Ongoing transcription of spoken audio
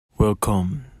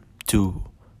Welcome to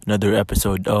another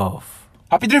episode of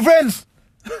Happy Tree Friends!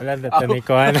 Wala na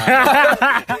tanikuan.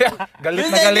 Galit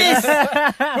na galit.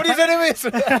 Huli sa namis!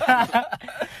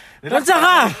 Unsa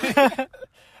ka?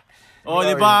 Oh,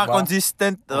 di ba?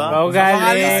 Consistent. Maugali.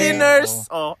 Mga listeners.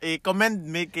 I-comment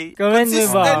me kay Comment mo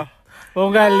ba?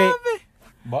 Maugali.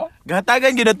 Ba?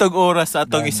 Gahatagan yun na tong oras sa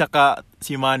atong isa ka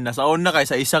simana. Sa una kay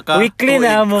sa isa ka Weekly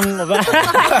na among ba?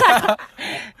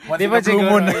 Di pa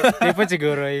siguro. siguro. Di pa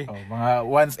siguro eh. Mga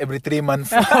once every 3 months.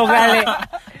 Maugali.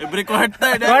 every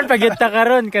quarter. Kuan pagita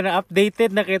karon kana updated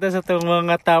na kita sa tong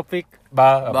mga topic.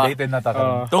 Updated na ta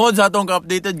karon. Tungod sa atong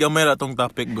ka-updated, gamay ra tong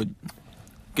topic good.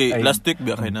 Okay, Ay. last week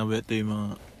ba kay na ito yung mga...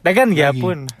 Dagan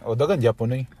gyapon. O dagan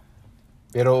Japon eh.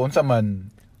 Pero unsa man,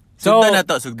 Sugdan na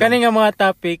to, sugdan. Kani nga mga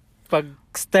topic pag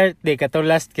start day kato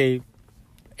last kay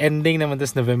ending naman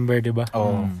tos November, di ba?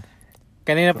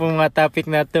 Kanina po mga topic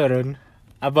na to ron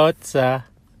about sa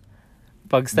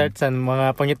pag-start sa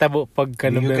mga pangitabo pagka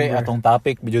November. Kay November. atong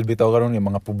topic bidyo bitaw karon yung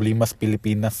mga problema sa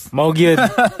Pilipinas. Mao gyud.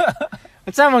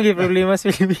 At sa mga problema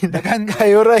sa Pilipinas? Dagan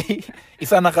kayo ray.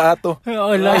 Isa na kaato.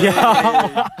 Wala ya.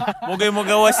 Mugay mo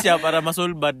gawas siya para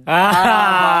masulbad.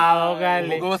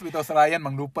 Ugali. Mugawas bitaw sa Ryan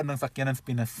manglupad ng sakyanan sa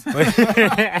Pinas.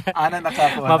 Ana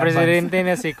nakakuha. Ma-presidente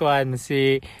na si Kwan,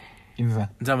 si...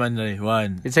 Insa. Sa man na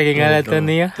 1. Sa gingalat to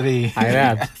niya? 3. Ay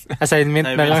na, assignment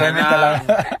na lang. Assignment na lang.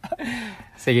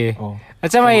 Sige. Oh. At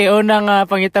sa may unang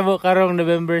pangitabo karong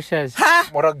November siya.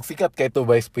 Murag sikat kay to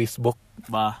by Facebook.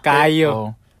 Ba? Kayo.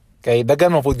 Oh. Kay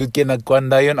dagan mo pud gud kay nagkuan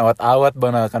dayon awat-awat ba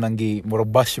na kanang gi murag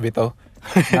bash bitaw.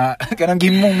 Na kanang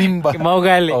gimong mimba.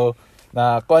 Maugali. Oh.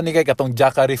 Na kuan ni kay katong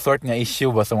Jaka Resort nga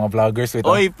issue ba sa mga vloggers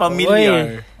bitaw. Oy,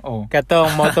 familiar. Oh. Katong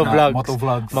motovlogs.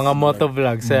 Motovlogs. Mga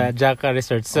motovlogs sa Jaka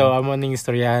Resort. So, amo ning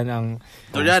istoryahan ang...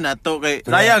 Ito yan, ato kay...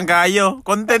 Sayang kayo.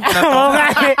 Content na to.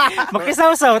 Maugali.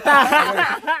 Makisaw-saw ta.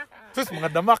 Sus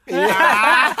mga damak.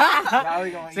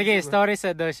 Sige, story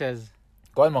sa Doshas.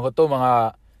 Kuan man ko to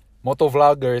mga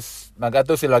motovloggers,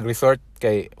 nag-ato sila resort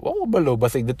kay wow balo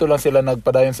basig dito lang sila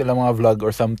nagpadayon sila mga vlog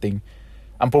or something.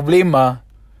 Ang problema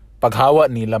paghawa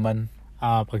nila man.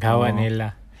 Paghawa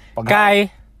nila. Pag- Kay,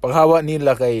 Paghawa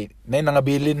nila kay nay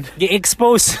nangabilin.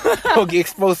 gi-expose. O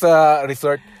gi-expose sa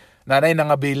resort nanay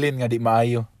nangabilin nga di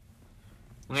maayo.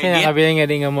 Siya nakabiling nga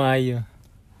di nga maayo.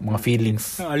 Mga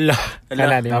feelings. Allah.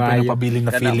 Kana di Napay maayo. napabiling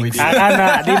na Kana, feelings. pwede. Kana,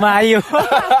 di maayo.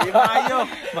 Di ba kayo?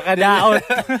 Makadaot.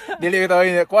 Dili ito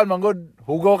kuan man gud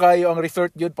hugaw kayo ang resort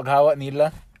yun paghawa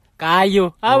nila.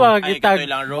 Kayo. Ay, Kita katoy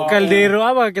lang, Ro. kaldero.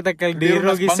 Kita kaldero.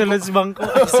 Kaldero nas Gisulod sa bangko.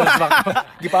 Gisulod sa bangko.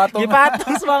 Gipatong.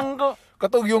 Gipatong sa bangko.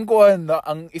 Katog yung kuan na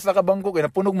ang isa ka bangko kay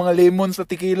napunog mga lemon sa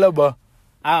tequila ba.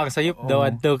 Ang sayop daw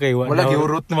adto kay Wala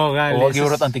giurot. mo gali. Oo,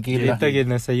 giurot ang tequila. Ito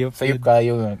yun na sayop. Sayop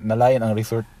kayo nalayan ang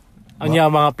resort. Anya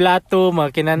mga plato, mga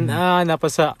kinan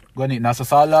napasa Gani nasa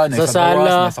sala, nasa Sa gawas,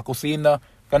 sala. nasa kusina.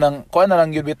 Kanang kuan na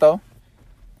lang yun bitaw.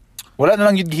 Wala na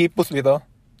lang yun gihipos bitaw.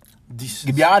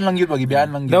 Gibiyaan lang yun, gibiyaan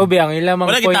lang yun. daw be ang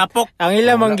ilamang Wala gitapok.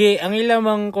 ang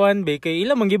ilamang kuan be kay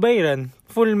ilamang gibayaran.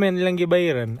 Full men lang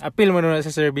gibayaran. Apil mo na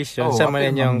sa service yun. Oo, Sa apil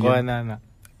man yung man kuan na.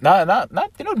 Na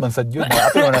tinod man sad yun.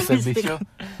 Ato man na servisyo.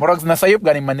 Murag nasayop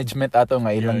ganing management ato nga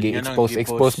ilang Yun ang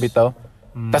gi-expose bitaw.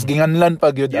 Tas ginganlan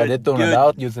pag yun adto na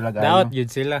daot yun sila Daot gayo. yun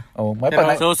sila. Oh, may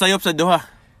Pero- pa So, sayop sa duha.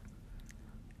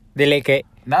 Dili kay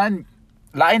lain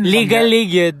lang legally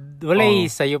gyud wala Oh,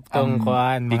 sayop tong ang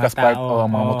kuan mga biggest part, tao.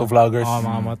 mga motovloggers.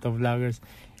 Mga motovloggers.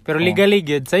 Pero legally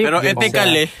gyud sayop. Pero gyud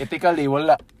ethically, ethically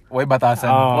wala way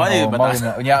batasan. Oh, way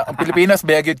batasan. Unya ang Pilipinas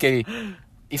ba gyud kay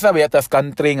isa ba tas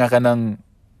country nga kanang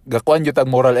gakuan gyud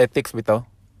ang moral ethics bitaw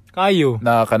kayo.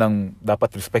 na kanang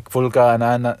dapat respectful ka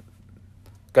ana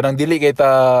kanang dili kay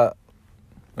ta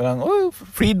kanang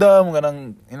freedom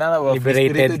kanang inana ba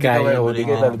Liberated free-spirited kayo. di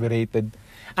kay ta liberated.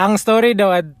 Ang story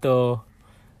daw adto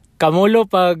kamulo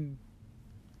pag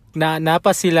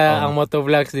napa sila ang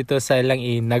motovlogs dito sa ilang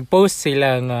nagpost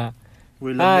sila nga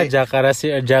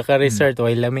Jaka Resort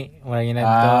way lami wala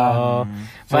ginadto.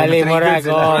 So, Bali na-triggered murag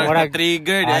sila. murag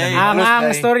trigger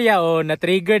ang storya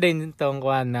na-trigger din tong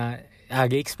kuan na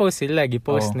gi-expose sila,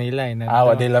 gi-post nila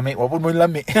Wa di lami, wa pud mo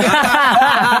lami.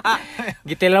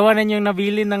 Gitilawan na yung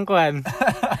nabili ng kuan.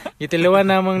 Gitilawan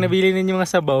namang nabili ninyo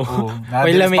mga sabaw.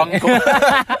 Way lami.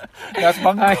 Gas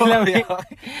bangko. Ay, lami.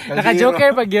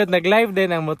 Naka-joker pag yun, nag-live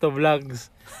din ang motovlogs.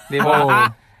 Di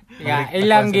ba? Nga,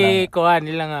 ilang kuan,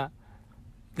 ilang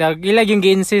ilang yung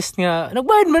gi-insist nga,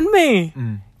 nagbayad man may.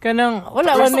 Kanang,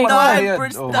 wala man may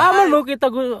kuan. Aman mo kita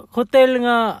hotel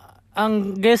nga,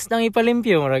 ang guest ang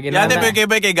ipalimpyo. Yan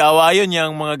kay gawa yun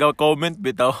yung mga comment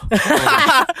bitaw.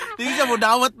 Hindi siya mo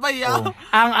dawat ba yaw.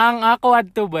 Ang ako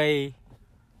adto bay,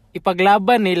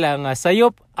 ipaglaban nila nga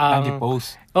sayop ang gi-post.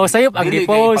 sayop ang Dili kay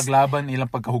gi-post. paglaban ilang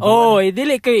pagkahugawan. Oh,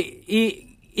 dili kay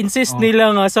insist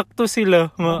nila nga sakto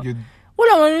sila nga. Yun.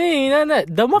 Wala man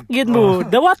damak yun mo.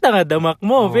 Dawata nga damak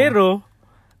mo, pero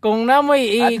kung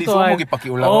namoy At least mo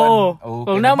gipakiulawan.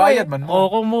 Kung namoy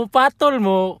kung mo patol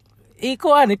mo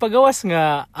ipagawas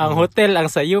nga ang hotel ang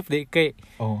sayop di kay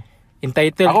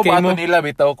entitled ako kay ba mo. nila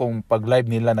bitaw kung pag live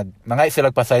nila nangay sila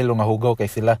pasaylo nga hugaw kay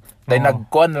sila. Dahil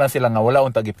nagkuan lang sila nga wala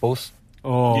untag i-post.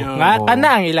 Nga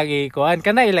kana ang ilang ikuan,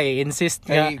 kana ilang insist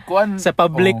nga Kay kuan sa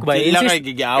public ba Sila insist. kay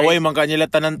gigiaway man kanila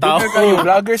tanan tao.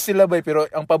 Vloggers sila ba pero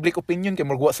ang public opinion kay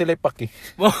murag wa sila paki.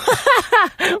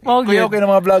 Mo Kuya gyud. okay ng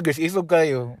mga vloggers isog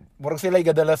kayo. Murag sila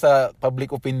gadala sa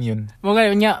public opinion. Mo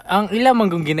gayon nya ang ilang man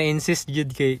kung gina-insist gyud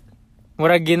kay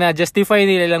murag gina-justify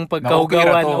nila lang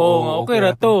pagkahugawan. Okay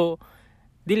ra to.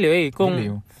 Dili kung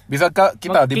Dili, bisag ka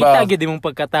kita di kita ba? gyud imong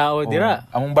pagkatao dira.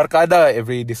 Among barkada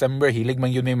every December hilig man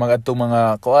yun may mga adto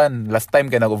mga kuan. Last time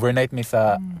kay nag-overnight mi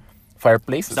sa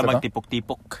fireplace Sa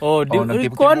magtipok-tipok.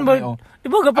 nagtipok-tipok Kuan ba? mi, Di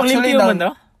ba gapang Actually, limpyo man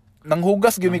no?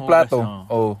 nanghugas gyud mi plato.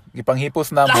 Gipanghipos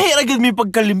na mo. Lahi ra gyud mi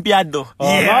pagkalimpyado.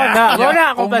 Mo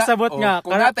na ako pasabot nga.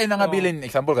 Kung natay na nga bilin,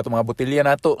 example kato mga botelya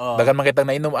nato, dagan man kitang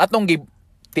nainom atong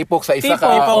tipok sa isa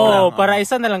Tipo, ka. para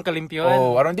isa na lang kalimpyoan.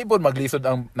 aron di po maglisod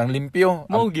ang ng limpyo.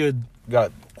 Mo gyud.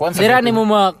 Kuan sa Dira ni mo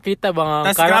makita ba nga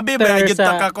Tas grabe ba character gyud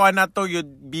sa takakuan nato yun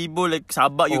bibo like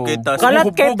saba yung kita.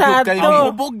 Kalat kay tato.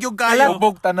 Hubog yung kayo.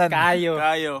 hubog tanan. Kayo.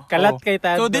 Kayo. Kalat kay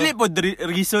tato. So dili po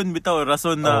reason bitaw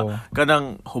rason na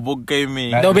kanang hubog kay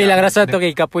mi. Dobi lang rason to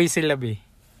kay kapoy sila be.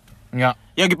 Nga.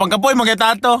 Yung gipangkapoy mga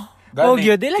tato. Oh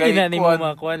gyud dili gina ni mo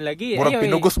makuan lagi. Murag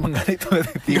pinugos man ganito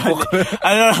tipok.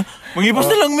 Ano, mangipos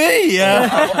na lang may.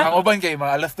 Ang uban kay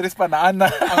mga alas 3 pa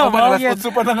naana. Ang uban alas 8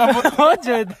 pa nangamot. Oh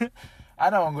jud.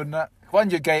 Ano ang guna? Kuan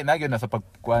jud kay na gyud na sa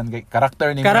pagkuan kay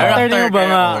karakter ni Karakter nimo ba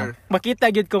nga character. makita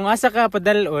gyud kung asa ka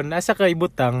padalon, asa ka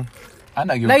ibutang.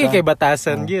 ana gyud Lagi ka. kay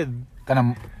batasan gyud.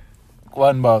 Kanang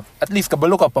kuan ba? At least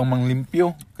kabalo ka pang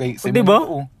manglimpyo kay Di ba?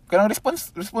 Kanang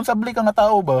responsable ka nga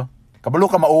tao ba? Kabalo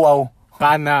ka mauwaw.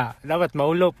 Kana, dapat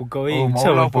maulo pug ka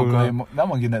Maulaw po kay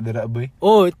namang ginadira boy.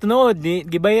 Oh, tunood ni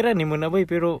gibayaran nimo na boy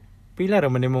pero pila ra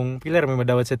man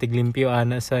madawat sa tiglimpyo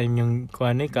ana sa inyong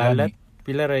kuan kalat.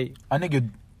 Pila ra Ano gyud?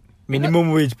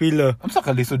 minimum wage pila. Unsa ka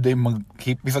lisod day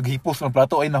bisag hipos ng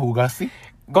plato ay nahugasi?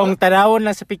 Kung tanawon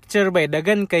lang sa picture ba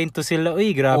dagan kay into sila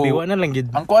uy grabe wa na lang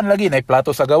gid. Ang kuan lagi nay plato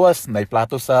sa gawas, nay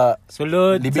plato sa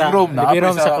Sulod living sa room, na living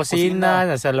room apoy sa sa kusina,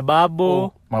 sa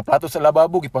lababo. mga plato sa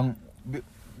lababo gipang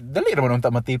dali ra man unta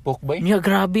matipok bay. Miya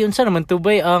grabe unsa naman to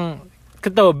bay ang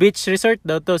kato beach resort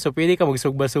daw to so pwede ka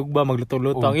magsugba-sugba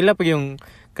magluto-luto. Ang ila pag yung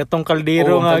katong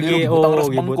kaldero nga gi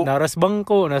gibut naras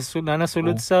bangko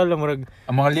nasulod sa lamurag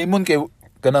Ang mga limon kay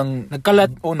kanang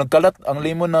nagkalat. nagkalat ang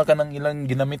limon na kanang ilang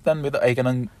ginamitan bitaw ay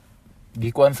kanang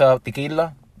gikuan sa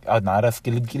tequila. Naras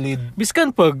kilid-kilid. Biskan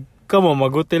pag kamo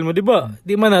mag-hotel mo di ba?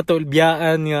 Di man nato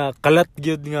biyaan nga kalat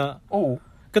gyud nga. Oo.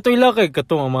 Kato ila kay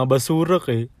katong ang mga basura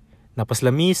kay napas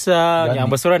lamisa, Gani. nya ang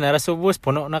basura nara subos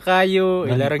puno na kayo,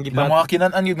 ilarang Ilang gibat. mga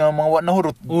kinan-an yun nga mga wa na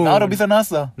hurot. Oo. Nara bisan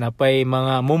nasa. Napay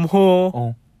mga mumho.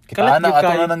 Oh. Kalat Kita na gyud ato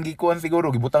kayo. na nang gikuan siguro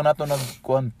gibutang nato nag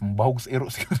kuan bahog sa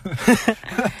iro siguro.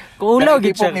 Kuulaw Kaya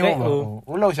gid siya tipok kay. nimo ba? Oo.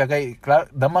 Ulaw siya kay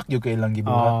damak gyud kay lang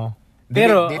gibuhat. Oh.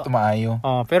 Pero Pero dito maayo.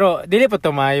 pero dili pa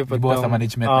tumayo pa Gibuhat sa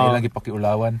management na ilang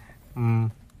gipakiulawan.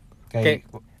 Kay, Kay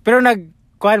pero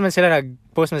nag-kuhan man sila,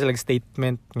 nag-post man sila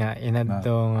statement nga,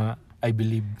 inadto nga. I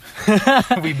believe.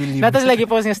 We believe. Natas lagi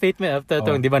post nga statement after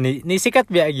tong, di ba, ni sikat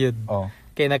biya gyud. Oh.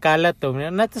 Kay nakalat to,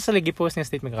 natas lagi post nga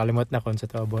statement, kalimot na kon sa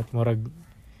to about, murag,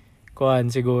 kuhan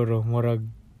siguro, murag,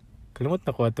 kalimot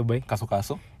na ko ato bay.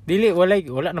 Kaso-kaso. Dili, wala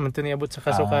naman to niabot sa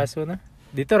kaso-kaso na.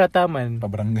 Dito rataman,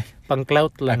 Pabarangay. pang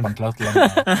clout Ay, lang. pang clout lang.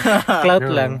 Clout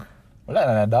lang. Wala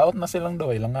na, nadaot na silang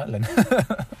daw. Ilang ngalan.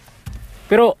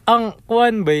 Pero ang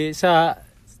kuhan bay, sa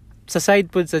side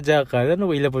pod sa Jackal, ano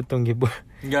wala po tong gibo?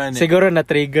 Gani. Siguro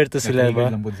na-trigger to sila ba?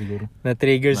 Lang po siguro.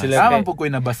 Na-trigger sila. Tama kay- po ko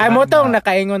nabasa. Ay mo tong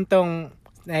nakaingon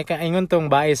tong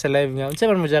bae sa live nga. Unsa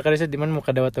man mo Jackal sa di man mo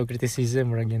kadawat og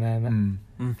criticism ra ginana.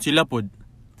 Sila pod.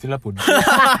 Sila po.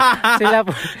 Sila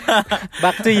po.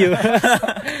 Back to you.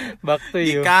 Back to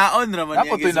you. Kaon raman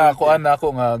Ako to na kuan na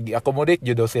ako nga gi-accommodate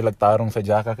jud daw sila tarong sa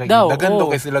Jaka kay Daw, dagan oo. daw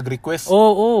kay sila request.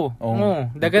 Oo.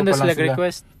 Dito Dagan pa daw lang sila sila.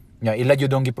 request. Nya ila jud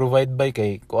dong gi-provide by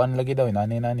kay kuan lagi daw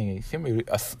nani. Siyempre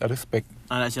as a respect.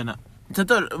 Ana siya na. Sa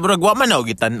to, murag wa man ako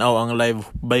gitanaw ang live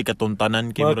by katuntanan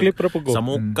kay Mga murag clip ra po ko.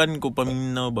 samukan ko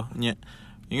paminaw ba nya.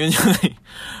 Ingon siya.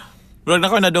 Murag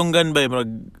nako nadonggan by murag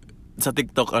sa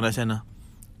TikTok ana siya na.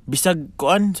 Bisag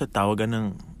kuan sa tawagan ng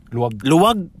Luwag.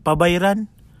 luwag pabayran.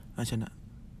 Ano siya na?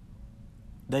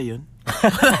 Dayon.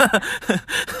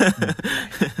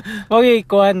 Okay,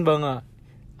 kuan ba nga?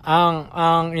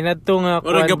 Ang inadto nga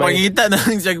Murag kuan ba? kapangita na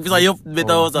siya sayop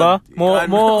bitaw Ba? sa. Mo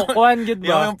kuan gid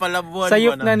ba? Yung palabuan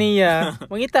Sayop na niya.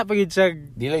 Mangita pa gid siya.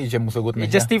 Di lang siya musugot na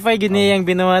siya. I-justify gid niya yung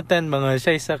binawatan mga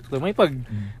siya sakto. May pag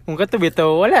kung kato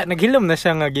bitaw wala naghilom na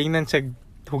siya nga gingnan siya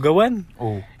hugawan.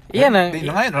 Oh. Iyan na. Di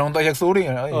na ngayon, anong tayo sorry.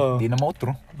 Ay, Oh. di na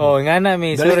mautro. Oh, nga na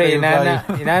mi, Dali sorry, kayo,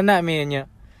 inana mi niya.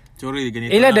 Sorry, ganito.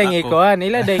 Ila lang dang ako. ikuan,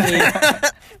 ila dang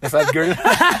Sad girl.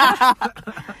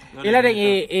 ila dang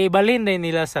ibalin din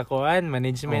nila sa kuan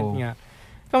management Oh. nga.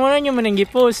 Kamo na nyo man ang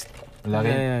gi-post. Lagi.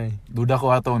 Ay. Duda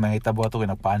ko ato, nangitabo ato,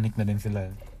 nagpanik na din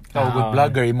sila. Ikaw, Ah, good okay.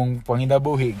 vlogger, imong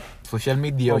panginabuhi. Social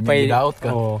media, Oh, niya gidaot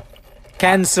ka. Oh.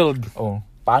 Cancelled. Oh.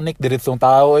 Panik, diretsong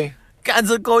tao eh.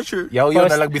 Cancel culture. Yaw-yaw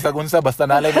Post- na lang bisag unsa, basta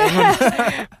nalay na ingon.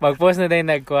 Mag-post na din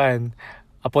nagkuan.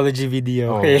 Apology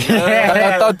video. Oh. Okay.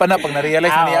 Taon pa na, pag na-realize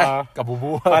na niya, Oo.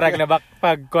 kabubuha. Parang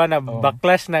pagkuan na Oh.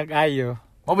 backlash nag-ayo.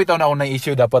 Mabitaw na unang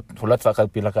issue, dapat hulat sa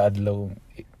pila ka adlaw.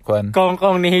 Kuan. Kung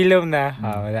nihilom na,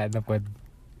 wala na pod.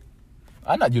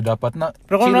 Ana, jud dapat na.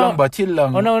 Pero kung Chill na- lang ba? Chill lang.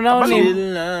 Una-una Kabalo. ni Chill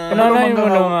na. Ano na Kabalo mo man no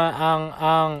daw. nga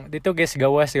ang dito guys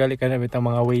gawas gali ka na bitang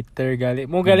mga waiter gali.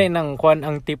 Mo gali nang kuan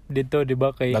ang tip dito, di ba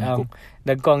kay Dagko.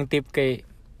 dagko ang tip kay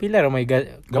pila ra may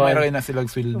Gamay ra na sila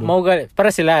sweldo. Mo gali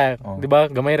para sila, Oh. di ba?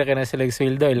 Gamay ra kana sila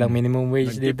sweldo, ilang minimum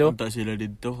wage dito. Nagpunta sila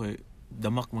dito kay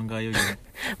damak man kayo yun.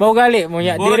 Mo gali mo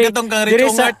ya Puro katong kang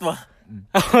Richong Art ba?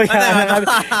 Oh, yeah,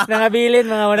 nangabilin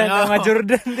mga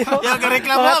Jordan di ba? Yung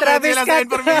kareklamo Mga ko Travis sila sa Scott.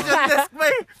 information desk ba?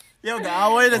 Yung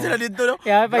gaaway na sila dito no.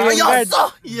 Yeah, pa yung guard.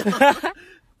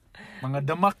 Mga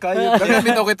damak kayo.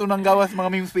 Gamit ako ito ng gawas mga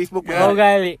memes Facebook. Mo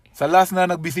gali. Sa last na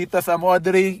nagbisita sa mo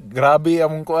adre, grabe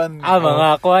among kuan. Mga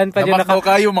kuan pa dyan Damak daw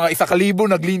kayo mga 1,000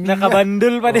 naglinis.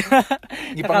 nakabandol pa di ba?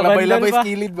 Ipanglabay-labay Nakabandol pa. sa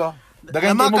kilid ba?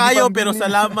 Tama mo kayo gipang- pero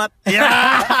salamat.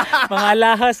 Mga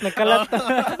alahas nagkalat.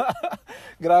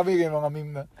 Grabe kayo mga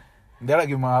meme na. Hindi ra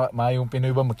yung mga mayong Pinoy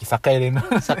ba magkisakay din.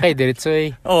 Sakay diretso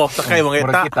eh. Oh, sakay mga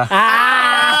Murag ita. kita.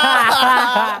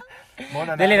 Mo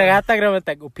na. Dali naghatag naman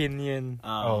tag opinion.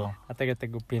 Oh. Hatag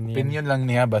opinion. Opinion lang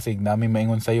niya basig namin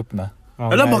maingon sayop na. Oh,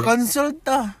 Alam, gali. ma-cancel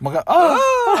ta.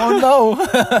 Oh no.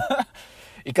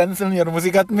 I-cancel niya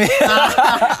musikat me.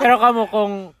 Pero kamo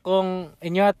kung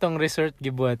inyo atong resort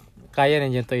gibuhat, kaya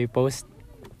nandiyan to i-post.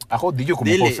 Ako di ko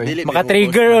Dili, kumo-post dili. eh.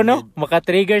 Maka-trigger no?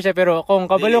 Maka-trigger siya pero kung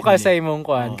kabalo ka Dili. sa imong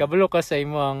kuan, Oh. kabalo ka sa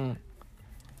imong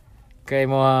kay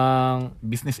mo ang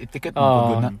Business etiquette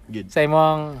Oh. mo na. Good. sa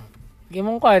imong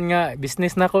kuan nga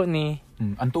business nako ni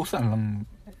Antusan lang.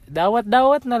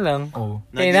 dawat na lang. Oh.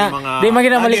 Kaya na, di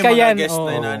magina malikayan. Mga guest Oh.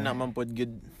 na inana man pod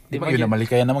good. Di ba yun na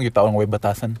malikayan naman yung taong way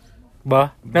batasan.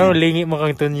 Ba? No, lingi mo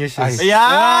kang tunyo shoes. Ay.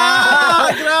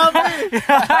 Ayan! Grabe!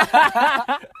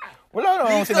 Wala na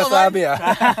akong sinasabi ah.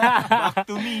 Back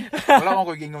to me. Wala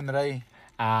akong gingon na ray.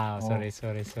 Sorry.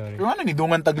 Pero ano ni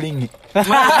dungan taglingi.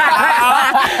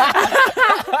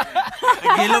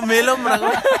 Gilom-milom ra ko.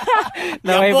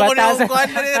 Na may batasan.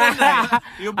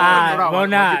 Yung Mo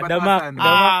na, damak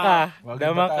ka.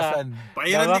 Damak ka.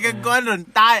 Pairan di kag kuan ron.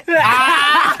 Tay.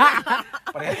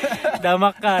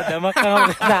 Damak ka magkasama.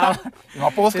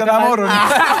 Yung post ka na mo ron.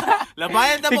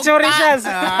 Labayan ta Picture siya.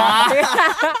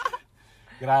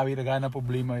 Grabe na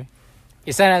problema eh.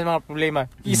 Isa na mga problema.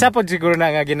 Isa po siguro na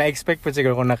nga gina-expect po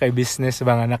siguro kung nakay-business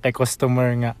ba nga,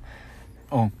 nakay-customer nga.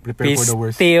 Oh, prepare for the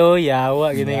worst. Pisteo, yawa,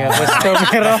 gini nga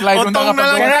customer. Slide mo na Utong na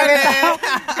lang kapag yan.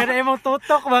 Kada imong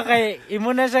tutok ba kay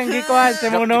imo na siyang gikuhan sa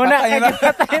imong nuna kay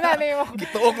gipatay na nimo.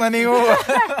 gituok na niyo.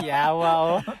 Yawa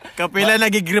oh. Kapila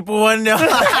nagigripuan niya.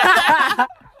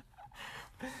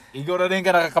 Igor na din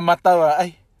ka nakakamata ba.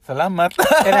 Ay, salamat.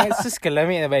 Kaya sus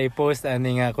kalami na ba i-post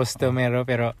ani nga customer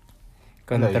pero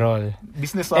control.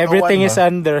 Business Everything is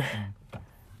under.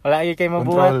 Wala gyud kay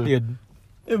mabuhat Control. yun.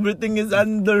 Everything is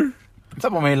under. Sa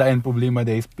pa may lain problema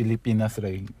dahil Pilipinas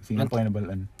ray. Sino pa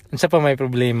nabalaan? Unsa pa may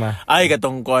problema? Ay,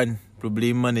 katong kuan.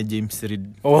 Problema ni James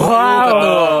Reid.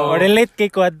 Wow! Relate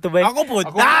kay Quad to ba? Ako po.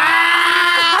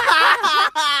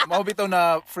 Mao bitaw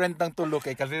na friend ng tulo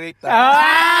kay Kalirita.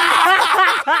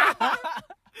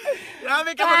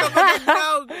 Grabe ka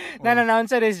magkapagagdaw.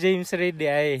 Na-announce is James Reid di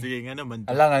ay. Sige nga naman.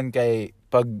 Alangan kay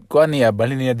pag kuan niya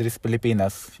balhin niya diri sa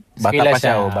Pilipinas. Bata Eskwela pa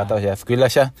siya, siya. bata siya. Eskwela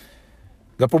siya.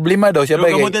 Ga problema daw siya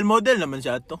Pero ba model-model naman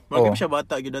siya ato. Oh. Magkip siya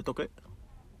bata gid ato kay.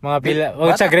 Mga pila, o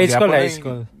sa grade school, high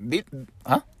school.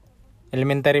 Ha?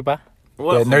 Elementary pa?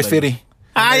 Yeah, nursery.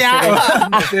 Ay,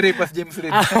 Nursery pas James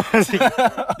Reid.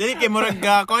 Dili kay murag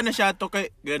kuan na siya ato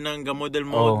kay ganang ga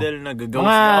model-model na gagawas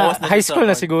Mga awas na high siya school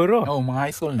sa- na siguro. Oh, mga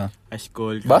high school na. High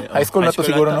school. Ba? High school na to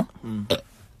siguro, ata. no?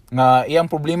 Nga iyang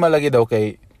problema lagi daw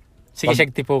kay Sige, siya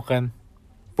tipukan.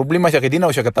 Problema siya kay di na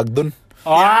siya katagdon.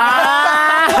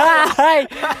 Ay!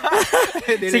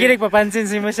 Sige, nagpapansin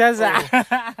si mo siya sa...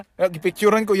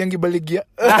 Gipicturean ko yung gibaligya.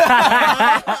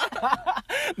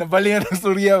 Nabalihan ng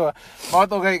storya ba. Mga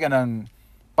to kay kanang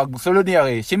pag sulod niya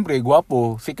kay, siyempre,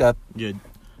 gwapo, sikat. Good.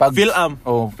 Pag, Phil-am.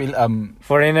 Phil-am.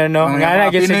 Foreigner, no? Mga Nga na,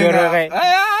 Pinoy siguro nga, kay...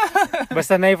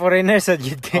 Basta na foreigner sa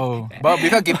jud kay. Ba,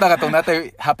 bika kita katong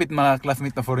natay hapit mga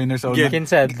classmate na foreigner sa una.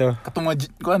 Kinsa to? Katong mga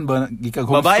kuan ba gikag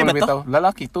Babae homeschool ba to? bitaw.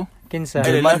 Lalaki to. Kinsa?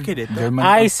 Ay, lalaki dito. German.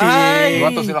 Ay, to. si...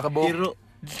 Iwan to sila kabuok. Hiro.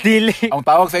 Dili. Ang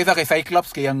tawag sa isa kay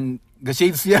Cyclops kay ang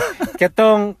ga-shades siya.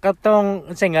 Katong,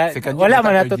 nga, Second wala year,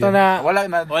 man third nato to year. na... Wala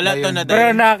to yun. na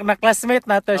Pero na-classmate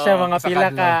nato siya Oh, mga sa pila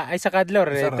kadlaw. ka... Ay, sa kadlor,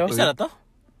 Isa ito. ra Isa na to?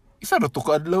 Isa ra to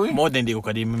kaadlaw eh. Mo din di ko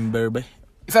ka-remember ba.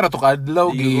 Isa ra to kaadlaw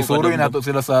Di ko gisuroy kadumdum. nato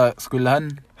sila sa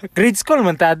eskwelahan. Grade school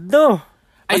man tadto.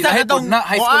 Ay, high school na,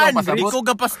 high school ang pasabot.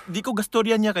 Di ko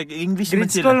gastoryan niya kay English man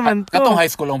Grade sila. school man to. Katong high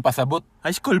school ang pasabot.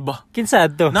 High school ba? Kinsa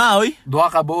to? Na oy. Duha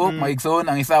ka buok, maigsoon.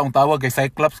 Ang isa ang tawag kay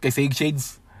Cyclops, kay Sage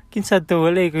Shades. Kinsa to?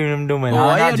 Wala ko yung namduman. Oh,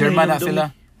 ayaw German na yung sila.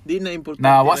 Di na importante.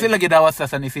 Na wa sila gidawas sa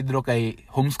San Isidro kay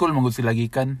homeschool magud sila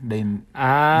gikan. Then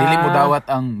dili mo dawat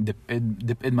ang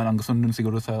DepEd man ang gasundon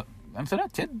siguro sa ano sila?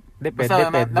 Ched? DepEd. Basta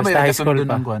Basta high school gasundon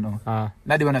pa. ang kuan, oh. Ah.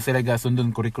 Na di ba na sila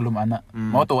gasundon curriculum ana.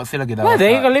 Mao to wa sila gidawas. Wala,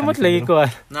 sa kalimot San lagi Isidro.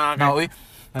 ko. Na oy.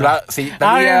 Si Ako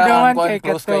Talia yung duman ang kuan kay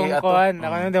close kay katong ato. kuan.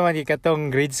 Ako yung duman kay katong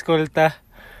grade school ta.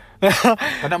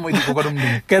 Kada mo hindi ko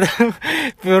kadumdum. Katong,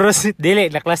 puro si, dili,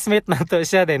 na classmate na to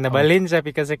siya. Then, nabalin sa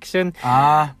pika section.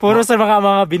 Ah, Puro sa mga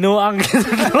binuang.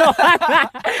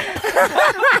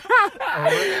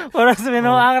 Puro sa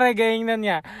binuang regaying na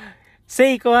niya.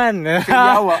 Say, kuan.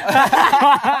 yawa.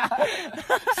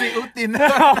 Si Utin.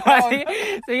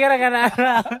 Sige ra ka na.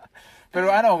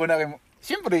 Pero ano ko na kay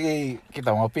siyempre kay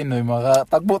kita mga Pinoy mga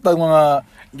tagbo-tag mga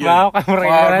Wow,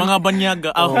 kamura mga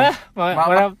banyaga. oh,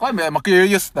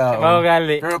 ma-curious ta. Mao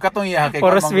gali. Pero katong iya kay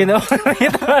Puro sa binuang.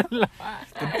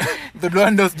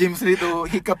 Tudluan dos James Rito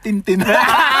hikap tintin.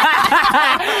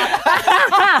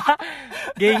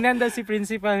 Gaynan daw si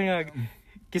principal nga.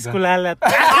 Kiskulalat.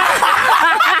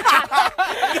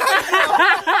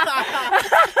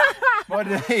 Mo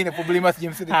dai na problema si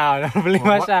James Rito. Ah,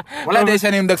 problema siya. Wala dai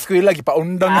siya ning dagskwela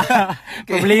gipaundang.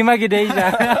 Problema gid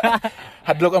siya.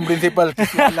 Hadlok ang principal.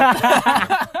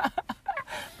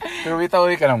 Pero bitaw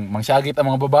ka nang mangsyagit ang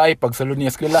mga babae pag sulod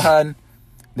niya eskwelahan.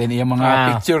 Then iyang mga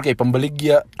picture kay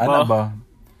pambaligya, ano ba?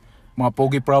 Mga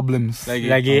pogi problems.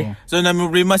 Lagi. Oh. So na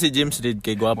problema si James Reid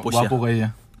kay gwapo siya. Gwapo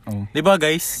kaya. Oh. Di ba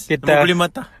guys? Kita. Problema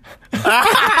ta.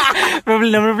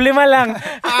 Problema lang.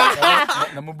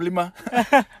 Namumblima.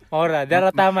 Ora,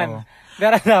 darataman. Oh.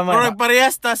 Darataman. Pero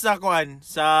parehas ta sa kuan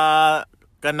sa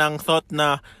kanang thought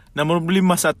na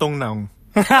problema sa atong naong.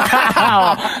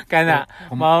 Kana.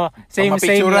 Same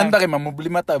Mapicturean lang. ta kay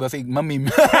mamumblima ta basig mamim.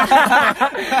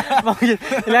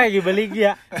 Lagi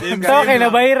baligya. So kay na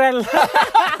viral.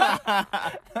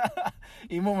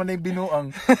 Imo man ay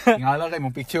binuang. Ingala kay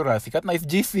mong picture ha. Sikat na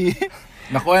SGC.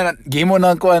 Nakuha, gimo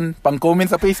na kuan pang comment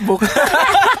sa Facebook.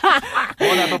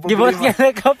 Gibot nga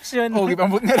na caption. Oh,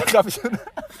 gipambot nga na caption.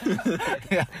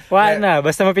 Wa na,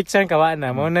 basta mapicture ka wa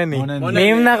na. Mo na ni. Mao na ni.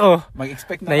 Meme na ko.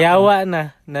 Mag-expect na. Nayawa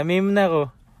na. Na-meme na ko.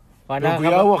 Wa na Pero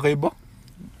kuyawa kay ba?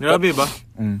 Grabe ba?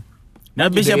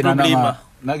 Nabi siya Nagyuday na problema.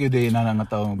 Nagyuday na nga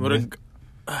tao. Murag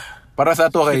Para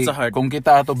sa ato kay It's hard. kung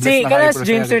kita ato Si blessed na kanas kayo,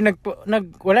 James pero sir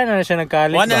wala na siya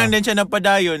nag-college. wala ba? lang din siya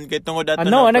nagpadayon kay tungod ato.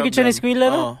 Ano, na nagit siya problem. ni eskwela,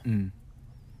 no? Oo.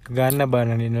 Kagana ba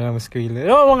na nila mas eskwela?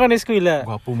 Oo, mga ka na eskwela.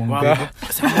 Gwapo mong Wow. gago.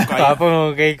 Saan mo kaya? Kapo mo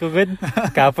kay kugod.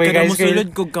 Kapoy Kada kay mo eskwela. sulod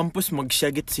kog campus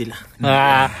magsyagit sila.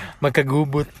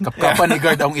 Magkagubot. Kapkapan ni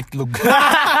guard ang itlog.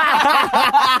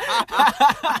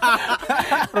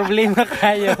 Problema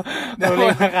kayo.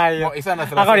 Problema kayo. Mo, isa na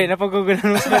sa Ako rin, napagugulan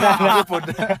mo sa dala.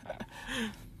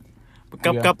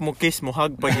 Kap-kap mo kiss mo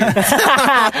hug pag yun.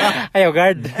 Ayaw,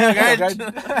 guard. Guard.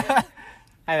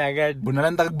 Ayaw, guard.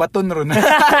 Bunalan tag baton ron.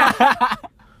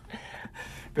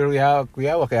 Pero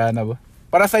kuyawa kaya na ba?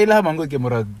 Para sa ila manggod kay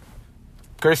murag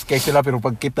curse kay sila pero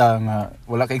pag kita nga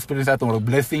wala ka experience ato murag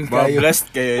blessing Wow, kayo. blessed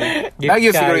kayo. Gift Lagi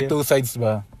siguro kayo. two sides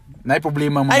ba? Nay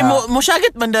problema mga Ay mo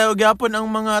syagit man daw gyapon ang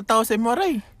mga tao sa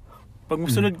Moray. Pag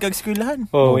musulod kag eskwelahan.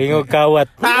 Oh, ingog kawat.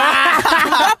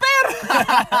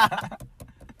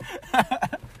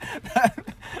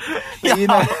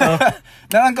 Ina.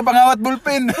 Nangan ka pangawat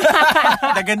bullpen.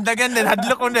 Dagan-dagan din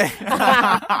hadlok ko na.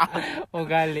 O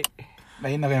gali.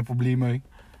 Lain na kaya problema eh.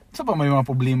 Sa pa may mga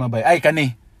problema ba? Ay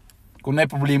kani. Kung may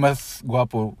problema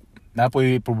gwapo,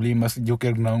 napoy problema si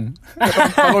Joker nang.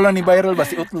 Pagulan ni viral ba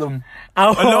si Utlom?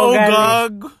 Aw, Hello, o gali.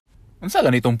 gag. Unsa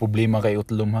ganitong problema kay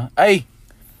Utlom ha? Ay.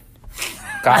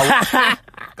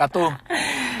 Kato.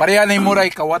 Pareha na yung muray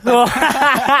kawatan.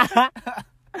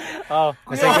 Oh,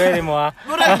 nasagwari mo ha.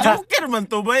 Murag Joker man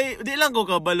to bay. Di lang ko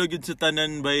kabalo gyud sa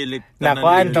tanan bay like tanan.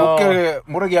 Nakuan yun. to. Joker,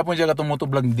 murag yapon siya katong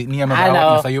motovlog, di niya Ano?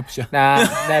 magawat, nasayop siya. Na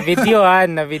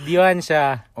videohan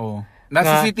siya. Oh. Na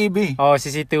CCTV. Oh,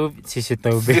 CCTV.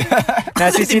 Na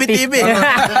CCTV.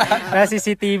 Na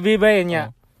CCTV ba yun niya?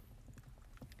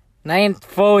 Na yung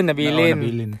phone nabilin.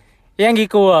 Nabilin. Yang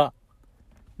gikuha.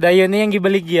 Dayon na yung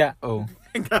gibaligya. Oh.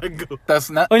 Gago. Tas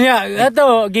na, Unya,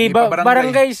 ato, Gipabarangay.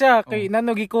 barangay siya. Kay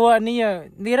nano gikuha niya.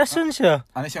 Di rason siya.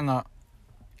 ano siya nga,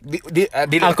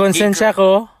 Ang konsensya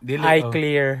ko, Dili, I oh.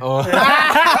 clear. Oh.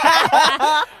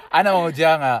 Ano mo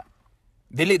dyan nga,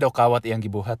 dili daw kawat iyang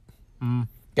gibuhat. Mm.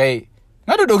 Kay,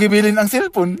 nga daw gibilin ang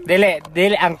cellphone. Dili,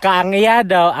 ang kaangya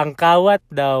daw, ang kawat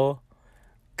daw,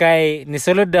 kay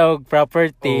nisulod daw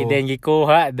property, Oh. then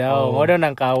gikuha daw. Oh. Mo daw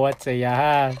nang kawat sa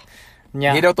iyahan.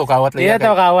 Nya. Di daw to kawat Di lang.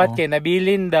 daw kawat Oh. kay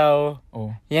nabilin daw.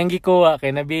 Oh. Yang gikuha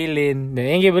kay nabilin, then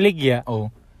yang gibaligya. Oh.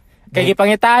 Kay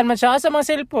gipangitaan man siya sa mga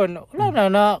cellphone.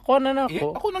 Wala na kuha na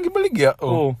Ako nako. nang gibaligya.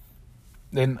 Oh. Oh.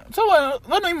 Then, so,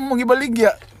 ano yung mga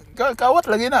gibaligya? Kawat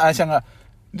lagi na. Siya nga,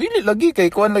 dili lagi kay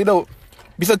kuan lagi daw.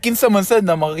 Bisag kinsa man sad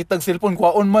na makakitag cellphone,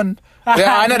 kuwaon man.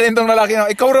 Kaya ana rin tong lalaki na,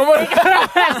 ikaw raman.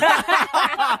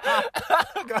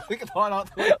 Grabe katawa na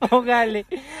ako. Oh gali.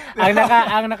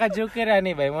 Ang naka-joker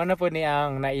ani bay mo na po ni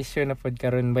ang na-issue na pod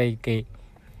karon bay kay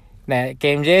na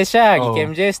KMJ siya, Oh.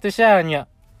 KMJ to siya nya.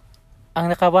 Ang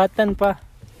nakabatan pa.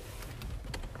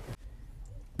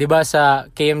 'Di ba sa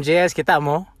KMJS kita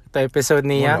mo? Ito episode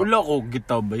niya. Wala ko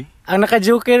gitaw bay. Ang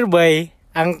naka-joker bay,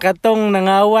 ang katong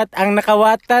nangawat, ang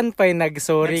nakawatan pa'y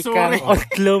nagsorry kang Nagsorry.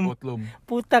 otlom. Utlom.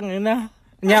 Putang ina.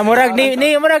 Nya murag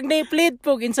ni plead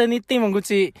po insanity manggod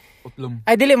si Utlom.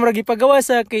 ay dili murag ipagawa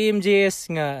sa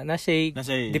KMJS nga na siya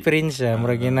Nasa'y- diferensya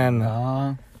murag ina na. Ah.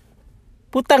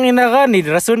 Putang ina ka ni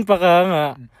rason pa ka nga.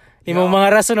 Imong mga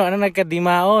rason ano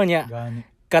nagkadimao nya. Gani.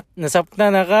 Kat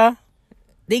nasapna na ka.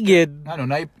 Digid. Ano,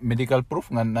 na medical proof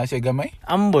nga na siya gamay?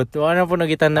 Ambot. Wala na po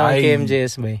nagitan na ang Ay.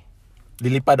 KMJS bay.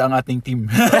 Dilipad ang ating team.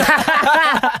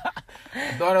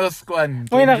 Ito ano sa kuan?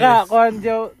 Uy, changes. naka-kuhan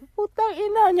siya. Putang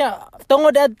ina niya.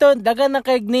 Tungod adto, dagan na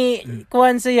kay ni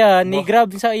kuhan siya, ni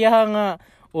grab sa iya nga.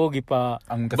 O, gipa.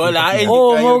 Ang Balain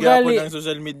Oh, kayo mo gali. gyapon ang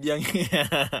social media.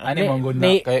 Ano Ni- mong na?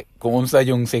 ni- Kay, kung unsa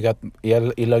yung sikat,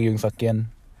 ilag yung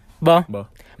sakyan. Ba? Ba.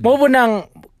 Mo po nang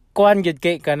kuhan gid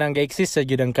kay kanang ga-exist sa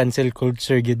gid ang cancel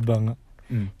culture gid ba nga.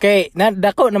 Mm. Kay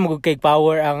dako na magug kay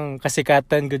power ang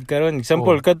kasikatan gud karon.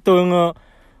 Example kadto nga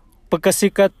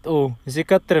pagkasikat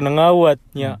sikat ra nangawat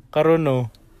niya karon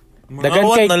Dagan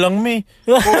Mangawat kay- na lang mi.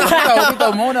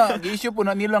 Bitaw mo na, gi-issue po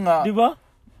na nila nga. di ba?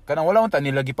 Kanang wala man ta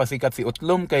nila gipasikat si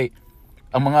Utlom kay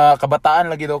ang mga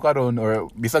kabataan lagi daw karon or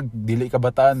bisag dili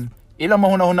kabataan ilang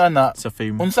mahuna-huna na Sa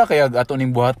fame. unsa kaya ato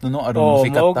ning buhat no aron Oh,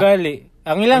 musikat mao ta. gali.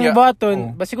 Ang ilang Kunya, baton,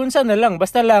 oh. basta na lang,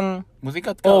 basta lang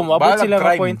Musikat ka. maabot balag sila crime.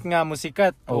 ka point nga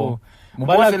musikat. Oh. Balag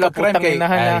Mubuhat sila ka crime putang kay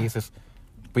inahan na. ay Jesus.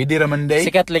 Pwede raman day.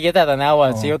 Sikat lagi ta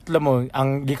tanawan, Oh. si Utlo mo, ang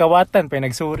gikawatan pa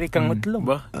nagsuri kang Utlo.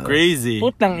 Ba? Crazy.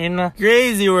 Putang ina.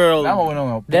 Crazy world. Namo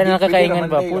no. Dahil Pwede nakakaingan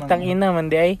raman ba, day, putang kanang- ina man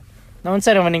di ay.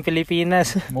 Naunsa naman ng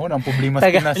Pilipinas. Mo na ang problema sa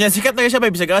Taga- Pinas. Anya sikat na siya bay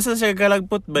bisag asa siya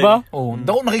kalagpot bay. Ba? Oh,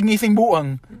 daw nakigising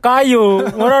buang. Kayo,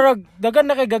 murarag dagan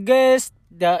na kay gagest.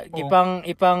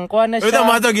 Ipang kuha na Uy, siya.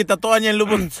 tama to gitatuan niya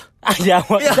lubot. Ay,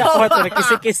 yawa to,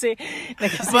 nakisi-kisi.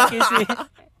 Nakisi-kisi.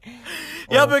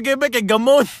 Ya ba kay kay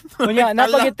gamon. Kunya,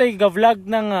 napagito yung vlog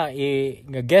na nga,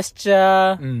 nga guest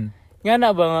siya. Mm. Nga na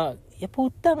ba nga,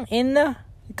 putang ina.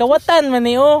 Kawatan man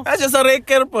oh. Ah, siya sa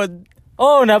reker pod.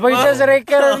 Oh, napagito siya sa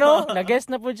record, no? Nag-guest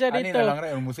na po siya Ani dito. na lang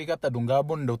ra ang musika ta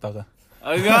dunggabon daw ta ka.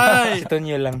 Agay. Ito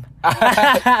nyo lang.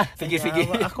 Sige sige.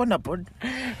 Ako na pod.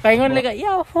 Kaya ngon lang,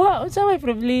 yawa, unsa may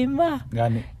problema?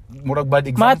 Gani. Murag bad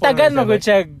example. Matagan na mo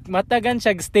siya, siya, matagan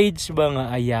siya stage ba nga,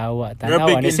 ayawa. Grabe,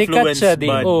 Tanawa, nisikat influence siya di.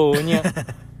 bad. Oh, niya.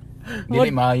 Dili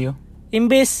maayo.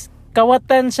 Imbis,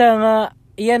 kawatan siya nga,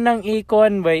 iyan ang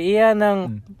ikuan ba?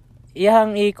 Iyang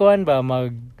ikuan ba?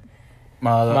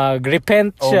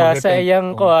 Mag-repent Oh, siya mag-repent. sa iyang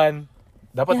Oh. kuan.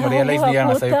 Dapat ma-realize niya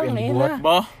nga sa putang yung ina. buhat.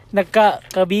 Ba?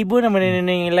 Nagkabibo naman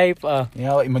na yung life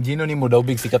Yeah, imagine ni mo daw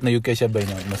big sikat na UK siya ba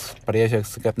na mas pareha siya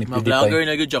sikat ni Mga PewDiePie. vlogger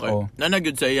na gyud siya kay. Oh.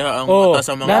 Nanagyud sa iya ang Oh, mata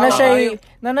sa mga nana tao.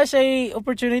 siya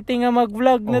opportunity nga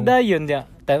mag-vlog na Oh. dayon dia.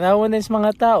 Tanawan din sa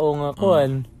mga tao nga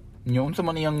kuan. Nya unsa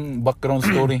man iyang background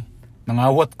story?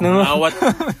 Nangawat ko. Awat.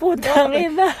 Putang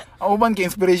ina. Ako man kay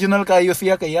inspirational kayo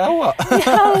siya kay yawa.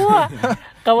 Yawa.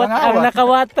 Ang Nangawat.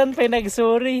 nakawatan pa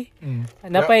nagsuri. Mm.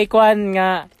 Napay kuan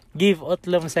nga give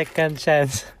Utlom second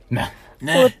chance. Na.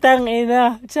 Putang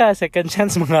ina. Sa second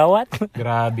chance mangawat.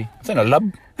 Grabe. Saan na, love?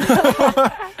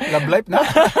 Love life na?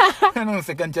 Anong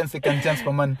second chance pa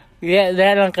man? Yeah,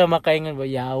 dahil lang ka makaingon ba,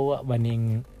 yawa ba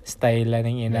ning style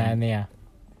ng ina niya.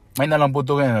 May nalang po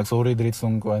ito kaya, nagsorry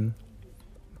diretsong kuhan.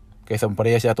 Kaysa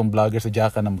pareha siya itong vlogger sa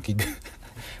Jaka na makig.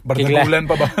 Bardagulan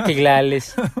pa ba?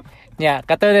 Kiglalis. Nya,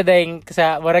 kato na dahil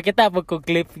sa, mura kita pag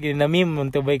clip ginamim,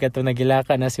 munto ba kato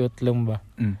nagilaka na si Utlong ba?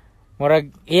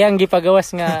 Murag iyang gipagawas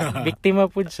nga biktima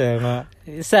pud siya nga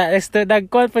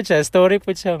nagkuan pud siya story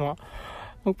pud siya nga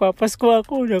magpapasko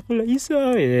ako na kula isa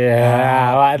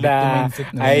wala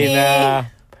ay na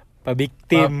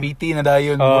pabiktim piti na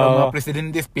dayon mga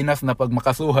presidente Pinas na pag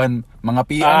makasuhan mga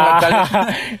piang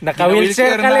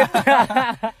naka-wheelchair kalit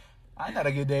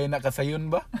naragyo dahil nakasayon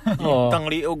ba? Tang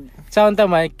liog. Sa unta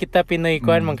man, kita Pinoy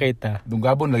kuan man kita.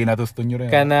 Dunggabon, lagi natuston nyo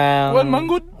rin. Kanang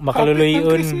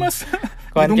makaluluyon. Christmas.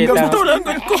 Kuan kita. Tulang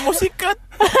ko musikat.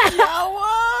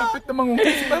 Yawa. Kapit namang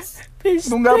Christmas.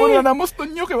 Dunggabon na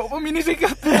namuston nyo, kaya ako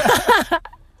minisikat.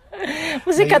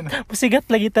 Musikat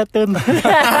lagi taton.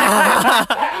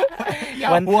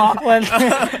 One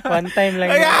time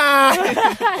lang.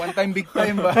 One time, big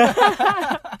time ba?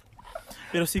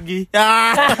 Pero sige.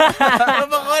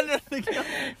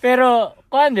 Pero,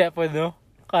 kuhan diya po, no?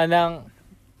 Kanang,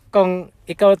 kung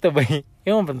ikaw to ba,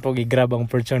 yung pag i-grab ang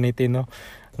opportunity, no?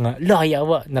 Nga,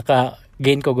 layawa,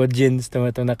 naka-gain ko good genes,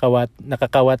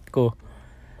 nakakawat ko.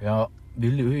 Ya,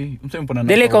 dili,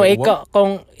 dili, kung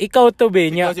ikaw to ba,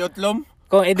 niya, si Utlom?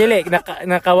 kung dili,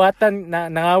 nakawatan,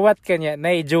 nangawat ka niya,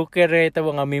 na i-joker ito,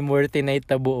 nga memory na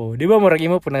itabo, di ba, murag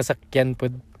mo po ng sakyan po?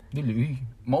 Dili,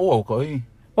 mauwaw ka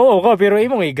Oo ka, pero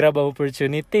imong i-grab ang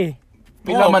opportunity.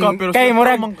 Pila man kay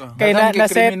murag kay na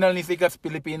set criminal ni sikat sa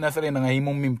Pilipinas rin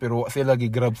nangahimong meme pero sila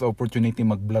gi-grab sa opportunity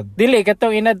mag-vlog. Dili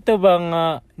katong inadto bang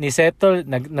ni settle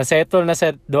na-settle na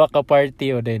sa duha ka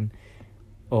party o din.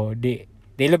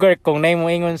 Di lugar kung nay mo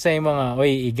ingon sa mga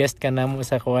oy i-guest ka namo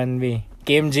sa kuan bi.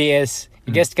 KMGS,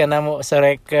 i-guest ka namo sa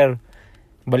Wrecker.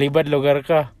 Balibad lugar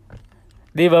ka.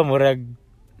 Di ba murag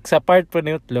sa part po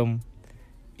ni Utlom.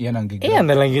 Yan ang gigrab. Iyan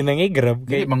na lang yun ang i-grab.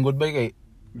 Dili, manggudbay kay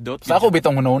sa ako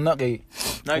bitong una kay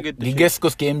giges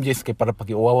ko sa KMGs kay para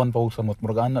pakiuwawan pa og samot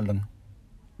murag ana lang.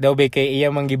 Daw be kay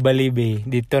iya mang gibalibe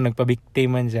dito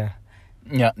nagpabiktiman siya.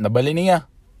 Nya nabali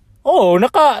niya. Oo,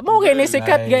 mo kay ni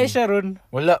sikat guys siya ron.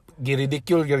 Wala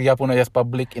gi-ridicule gyapon na yas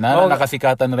public. Inana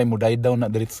nakasikatan na rin mo die down na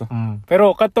diretso.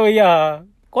 Pero kato iya,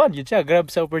 kuan gyud siya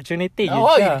grab sa opportunity gyud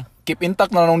siya. Keep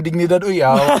intact na nung dignidad uy.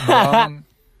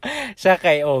 Siya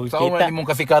kay sa kita mong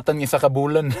kasikatan niya sa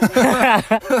kabulan.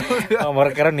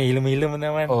 Mara karon ni hilom-hilom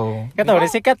naman. Kato ni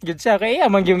sikat gyud siya kay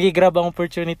amang yung gi-grab ang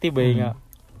opportunity ba nga.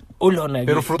 Ulo na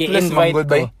pero fruitless man gud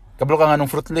bay. Kablo ka nga nung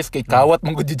fruitless kay kawat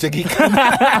man gud jud gikan.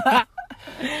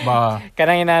 Ba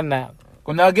kanang inana.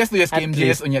 Kung na-guess to yes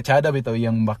KMGS unya chada bitaw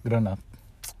iyang background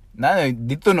na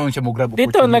dito noon siya mo grab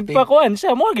opportunity. Dito nagpakuan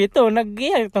siya mo gito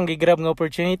itong gi-grab nga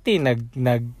opportunity nag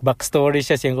backstory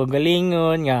siya siyang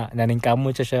kagalingon nga naning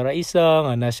kamot siya ra isa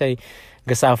nga na siya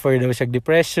ga-suffer daw siya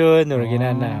depression or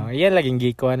ginana. Yan laging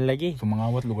gikuan lagi.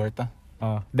 Sumangawat lugar ta.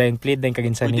 Dahil plead din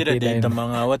kaginsanity dahil. Pwede na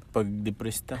mangawat pag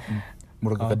depressed ta.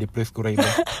 Murag ka depressed ko ray ba.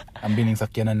 Ang bining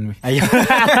sakyanan mo. Ayun.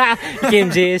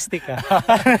 KMJST ka.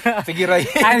 Sige ray.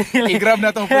 I-grab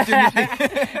na tong opportunity.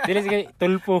 Dili sige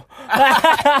tulpo.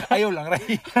 Ayaw lang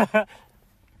ray.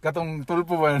 Katong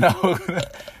tulpo ba na ako.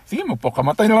 Sige mo po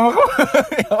kamatay na lang ako.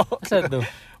 Sa do.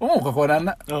 Kakuha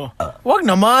na. Wag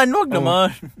naman.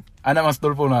 Ana mas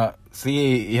tulpo na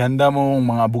sige ihanda mo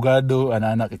mga abogado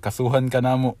ana kasuhan ka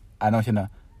namo. Ano siya na.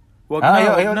 Wag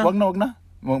na.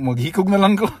 Maghikog na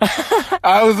lang ko.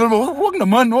 Wag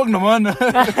naman.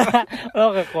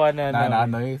 Kakuha na.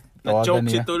 Na-choke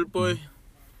si Tulpo eh.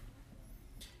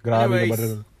 Grabe na ba?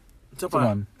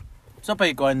 Sa pa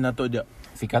ikuan na to dia.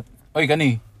 Sikat. Oy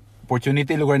kani.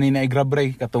 Opportunity lugar ni na i-grab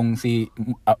ray katong si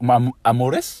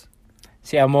Amores.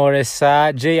 Si Amores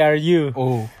sa JRU.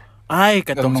 Ay,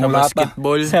 katong sa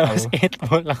basketball. Sa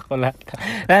basketball ako lahat.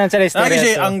 Nanan sa istorya.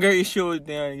 Kasi anger issue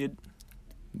niya.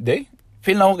 Day?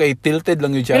 Feel na ako kay tilted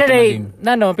lang yung chat na game.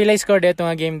 Pila score dito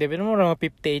nga game de. Pero mo mga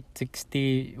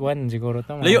 58-61 siguro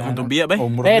to. Layo, ang biya ba?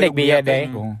 Biya day.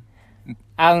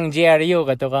 Ang GRU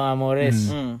kato kang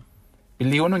Amores.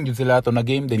 Piliho nun yun sila to na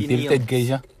game then tilted kay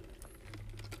siya.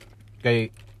 Kay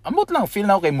amot lang feel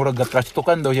na ako kay murag trash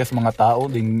tukan daw siya sa mga tao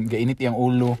din gainit yang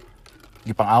ulo.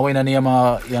 Gipang-away na niya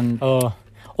mga yang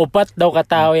upat daw ka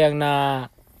tao yang na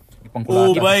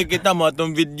bay, kita mo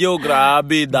itong video,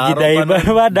 grabe, daro pa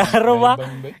ba? Daro ba?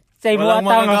 Sa imo Walang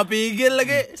atang. makakapigil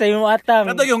lagi. Sa imo atang.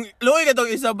 Kato yung luoy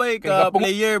katong isabay ka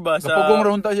player ba sa Kapugong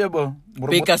round ta siya ba?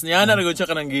 pikas niya na nagod siya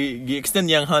kanang gi-extend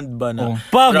yang hand ba na.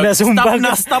 Pag Murag, nasumbag.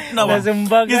 Stop na ba?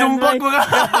 Nasumbag. Gisumbag mo ka.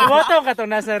 Wato ka to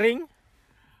nasa ring.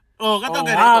 Oh, kato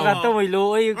ganito. Kato may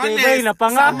luoy kay Honest, bay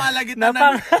napanga. sama lagi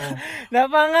tanan.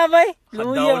 Napanga bay.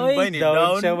 Luya Down oy. bay ni Down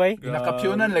down. siya bay.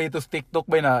 Inakapsyonan lang ito sa TikTok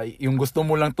ba na yung gusto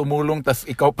mo lang tumulong tas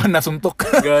ikaw pa nasuntok.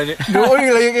 Gani. Doon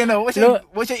lagi kayo na. Wa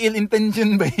siya ill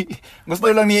intention ba? Gusto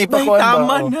lang niya ipakuan ba?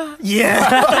 Tama na. Yeah.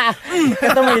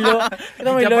 Kato may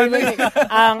luoy bay.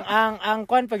 Ang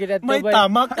kwan pag ito May bay.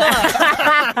 tama ka.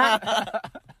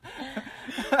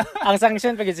 Ang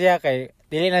sanction pag siya kay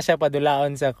dili na siya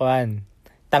padulaon sa kwan.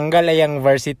 Tanggal ay ang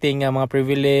varsity nga mga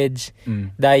privilege,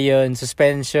 dayon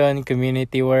suspension,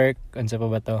 community work, unsa pa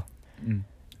ba to?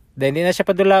 Then di na siya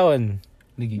padulaon.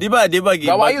 Di ba?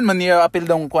 Gawayon man niya appeal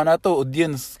daw kuan nato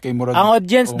audience kay murag. Ang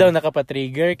audience daw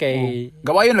nakapatrigger kay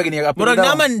Gawayon lagi niya appeal Murag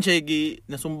daw. naman siya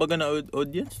nasumbagan na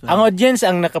audience. ang audience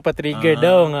ang nakapatrigger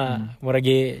daw nga murag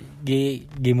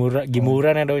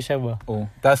gimura na daw siya ba. Oh.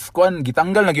 Tas kuan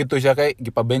gitanggal na gyud to siya kay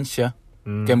gipa-bench siya.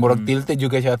 Kay murag tilted jud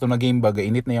kay siya ato na game ba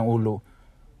init na yung ulo.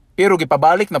 Pero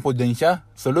gipabalik na pud din siya.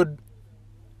 Sulod.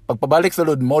 Pagpabalik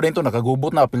sulod mo din to nakagubot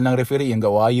na apil ng referee yung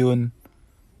gawayon.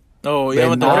 Oh,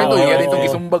 Then, yaman to, oo. yari itong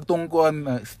gisumbag tong kuan.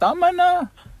 Tama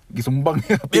na. Gisumbag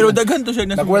niya. Pero daghan to siya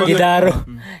Nagwal- nasumbagan.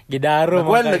 Gidaro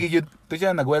Nagweld mga- lagi yun to siya.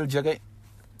 Nagweld siya kay.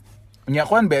 Nya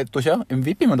kuan ba to siya?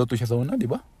 MVP man daw to siya sa una, di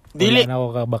ba? Dili. Wala na ako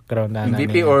ka background na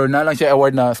MVP or na lang siya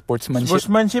award na sportsmanship.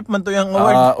 Sportsmanship man to yung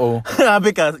award. Oh.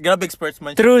 Grabe ka. Grabe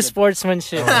sportsmanship. True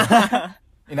sportsmanship.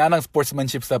 Inanang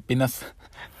sportsmanship sa Pinas.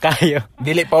 Kayo.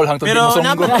 Dili Paul hang to di Pero mo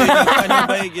sunggo. naman ano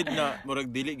ba gid na murag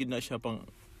dili gid na siya pang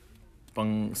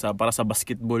sa para sa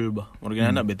basketball ba. Murag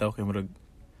na bitaw kay murag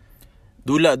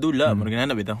dula murag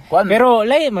na bitaw. Kuan. Pero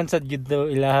lahi man sad gid daw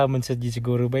ilaha man sad gid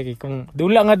siguro ba kay kung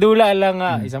dula lang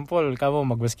nga example kamo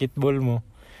magbasketball mo.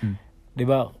 'Di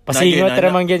ba? Pasingot ra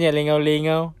man gyud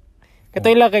lingaw-lingaw.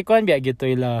 Katoy la kay kuan biya gyud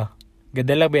toy la.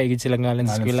 Gadala biya gyud sila ngalan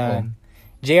sa eskwelahan.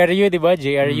 JRU 'di ba?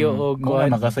 JRU o Mo kuan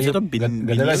nakasayo. Ito,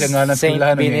 Gadala siya nga Saint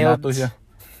eskwelahan ng Benilde. nato siya.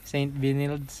 Saint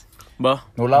Benilde's. Ba?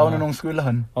 Nulaw na nung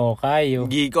eskwelahan. Oh, kayo.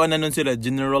 Gi ko na nun sila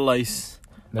generalize.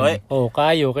 Okay? Oh,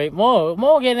 kayo kay mo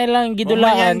gyud na lang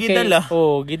gidulaan man yan gidala.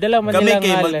 Oh, gidala man Kami nila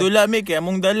kay ngalan. magdula mi kay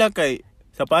among dala kay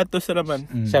sapatos naman.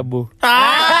 Shabu.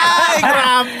 Ay,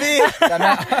 grabe.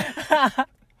 Kana.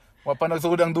 Wa pa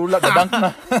nagsudang dula gadang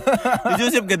na. Si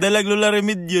Joseph gadalag Lola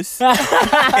Remedios.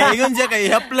 Kay ingon siya kay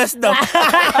haplas daw.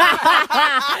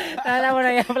 Tala mo na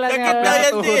yung plus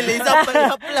Kakatayan nila, isa pa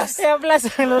haplas. Yung plus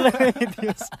ang lula ni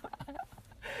Diyos.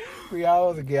 Kuya ako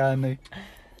sa kianay.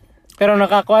 Pero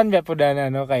nakakuan ba po dana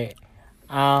no kay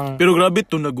ang Pero grabe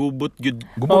to nagubot gud.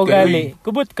 Gubot gali.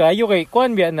 Gubot kayo kay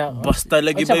kuan ba na. Basta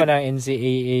lagi Unsa ba? man ang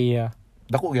NCAA?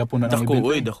 Dako gyapon na ang Dako, event.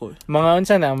 oy, dako. Mga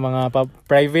unsa na mga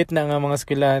private na nga mga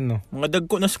eskwelahan no. Mga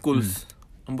dagko na schools.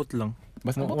 Ambot lang.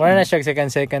 Basta Wala na siya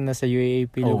second na sa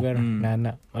UAAP lugar.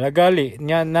 Nana. Wala gali.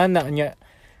 Nya nana nya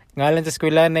ngalan sa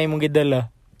eskwelahan na imong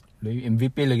gidala.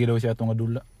 MVP lagi daw siya atong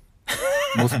adula.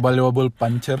 Most valuable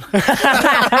puncher.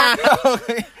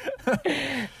 Okay.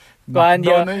 Kuan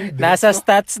yo. Nasa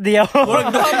stats diyo.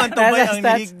 Murag duha man to ba Nasa ang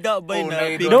stats. nihigda ba Oh, na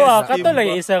nahigda. biggest Doa team kato lang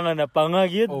ba? isa nga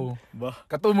napangag yun. Oh. Ba?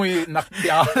 Kato mo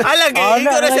naktiya. Alagay, Oh,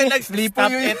 ikaw na siya na- nag-stop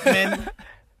yun. it, man.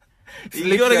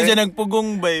 Ikaw na siya nagpugong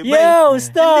bay. Yo,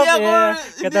 stop! Hindi ako, Yeah.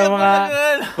 Kata mga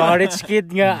rich kid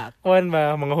nga, kuan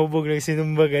ba, mga hubog ng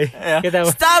sinumbagay. Kata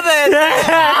mo, Stop it!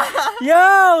 yo,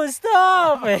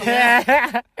 stop!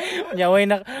 Nyaway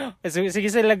na, sige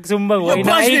sila sumbang, way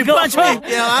na Punch me, kaigo. punch me!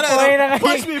 Yeah, ano, Way na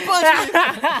punch kaigo. me, punch me!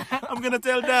 I'm gonna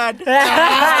tell dad.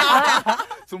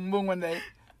 Sumbong man dai.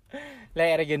 Lai,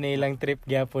 aragyan na ilang trip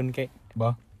gyapon kay.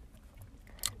 Ba?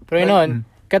 Pero noon,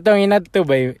 katong inad to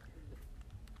ba,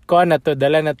 kuan na to,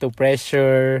 dala na to,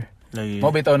 pressure. Lagi.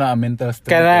 Mo bitaw na ang mental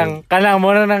strength. Kanang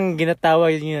mo na nang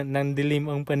ginatawag niya, nang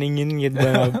dilim ang paningin yun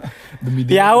ba?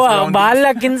 Dumidikit Yawa, ang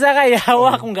bahala kinsa ka,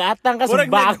 yawa, kung gaatang ka, Murag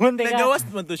sumbangon, nagawas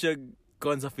man to siya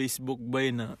kon sa Facebook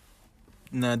bay na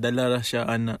dala ra siya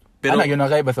ana. Pero Ana yun na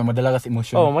kay basta madala ka sa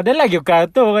emosyon. Oh, madala gyud ka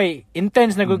to kay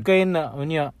intense na gud kayo na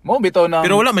unya. Mo bitaw na.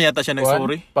 pero wala man yata siya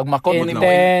nag-sorry. Pag makot mo na.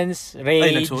 Intense, Ay,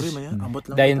 rage, nag-sorry man yan. Ambot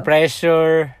lang. dayon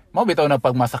pressure. Mo bitaw na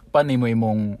pag masakpan nimo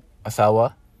imong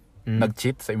asawa,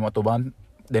 nag-cheat sa imong atuban,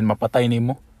 then mapatay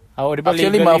nimo. Oh, di ba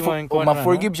Actually legally mo yung kuwan na,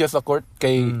 ma-forgive siya sa court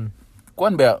kay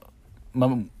kuan ba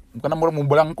kanang mura mo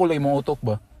blanco lang imong utok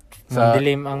ba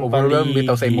Dilim ang overwhelm paligid.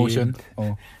 bitaw sa emotion.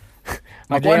 Oh.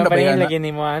 Madali Makuan na pa ba rin yan? lagi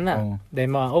ni mo ana. Oo. Then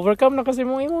ma-overcome na kasi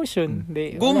mong emotion.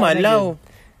 Di, wala na Gumalaw. gyud.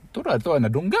 Tura to na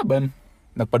dunggaban.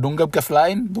 nagpadunggab ka sa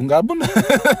lain, dunggabon na.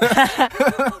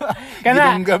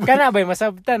 Kana bay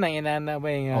masabtan ang inana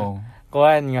bay nga. Oh.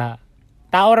 Kuan nga.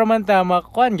 Tao raman ta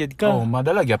makuan gid ka. Oh,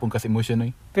 madala gyapon kasi emotion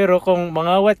oy. Pero kung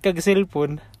mangawat kag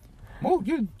cellphone, Mo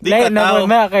gyud. Di ka tao.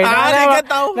 Kay Di ka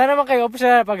tao. na naman kay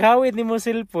option paghawid nimo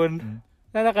cellphone.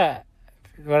 Na ka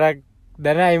warag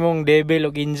dana imong devil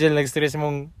og angel nag-stress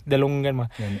mong dalunggan mo.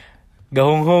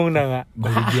 Gahunghong na nga.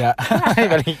 Baligya.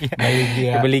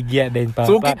 Baligya. Baligya din pa.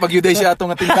 Suki pag yuday siya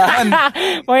atong tindahan.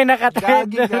 Moy nakatay.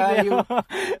 Gagi kayo.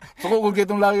 Suko kung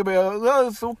kitong lagi ba,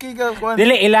 suki ka. Kuan.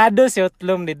 Dili ilado si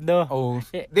utlom dito. Oh,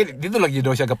 dito lagi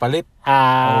daw siya kapalit.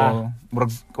 Ah. Murag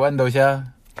kuan daw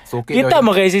siya. Suki daw. Kita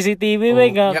mo kay CCTV ba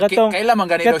nga katong kailan man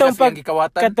ganito siya siyang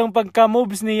gikawatan. Katong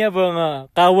pagka-moves niya ba nga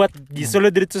kawat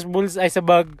gisulod dito sa bulls ay sa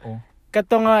bag.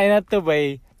 Katong nga inato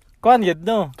bay kuan yun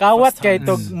no. Kawat kay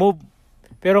tog move.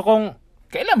 Pero kung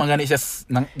kailan man gani siya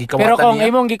nang gikawatan pero kung niya.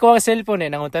 imong gikuha sa cellphone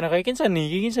nangunta na kay kinsa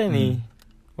ni.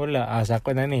 Wala asa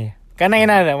ko na ni. Kana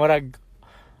inana murag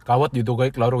kawat dito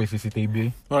kay klaro kay CCTV.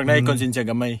 Murag na konsensya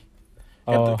gamay.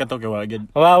 Kato kay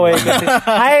wagid. Wow, kasi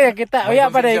ay kita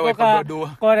uya pa dai ko ka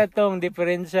pagdudua. ko na tong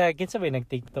diferensya kinsa ba nag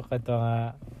TikTok ato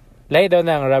nga lay daw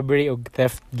nang robbery ug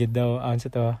theft gid daw sa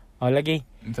to. Lagi.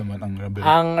 Unsa man ang robbery?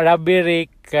 Ang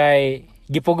robbery kay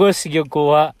gipugos gyud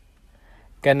kuha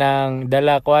kanang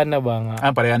dala kuan na ba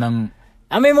nga. Pareha ng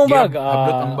Ame mong bag.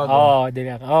 hablot ang bag. Dili.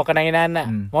 kanang inana.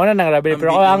 Mao na nang robbery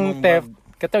pero ang theft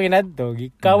katong inadto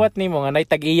gikawat nimo nga nay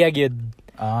tag-iya gyud.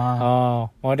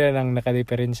 Mao na nang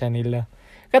nakadiferensya nila.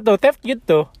 Kato theft gyud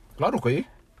to. Klaro kay.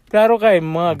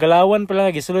 Mga galawan pa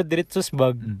lang gisulod diretso sa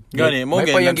bag. Gani mo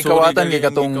may pa yung gikawatan kay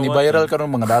katong ni viral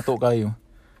karon mga dato kayo.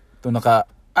 To naka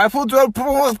iPhone 12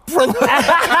 Pro.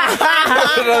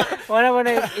 Wala mo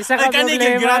na isa ka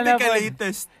problema grabe na ka po.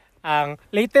 latest. Ang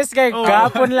latest kay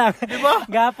gapon lang. Diba?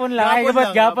 Gapon lang. Ay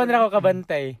gapon ra ko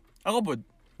kabantay. Ako pod.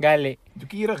 Gali.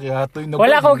 Dukira kaya to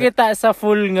Wala ko kita sa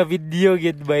full nga video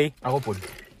gid bay. Ako pod.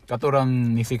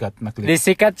 Katurang nisikat na clip.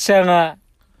 Disikat siya nga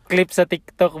clip sa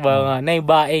TikTok ba nga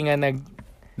naibae nga nag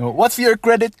No, what's your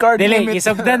credit card dili limit?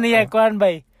 isugdan niya kuan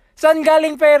bay. Saan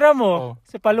galing pera mo?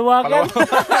 Sa Paluwagan.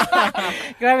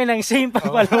 Grabe nang shame pa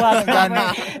Paluwagan.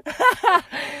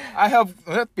 I have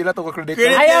pila to ka credit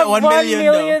Credit card? I have 1 1 million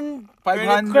million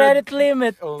 500 credit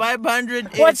limit. 500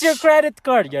 each. What's your credit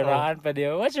card? Yaraan pa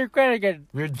diyo. What's your credit card?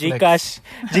 Weird Gcash.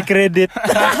 G-credit.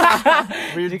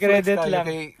 Weird G-credit flex tayo lang.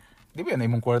 kay di ba yan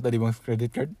imong kwarta di ba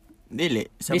credit card? Dili.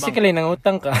 Sa Basically,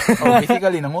 nangutang ka.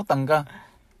 Basically nangutang ka.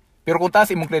 Pero kung taas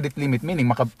imong credit limit meaning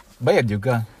makabayad jud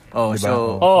ka.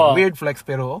 Diba? Weird flex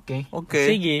pero okay.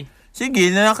 Okay.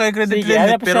 Sige, na kay credit Sige,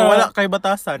 limit hanap pero siya. wala kay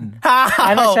batasan.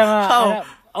 Ano siya nga?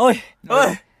 Oy!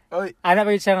 Oy. Ano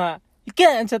pa yun siya nga? You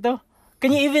can't, sa to?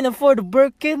 Can you even afford a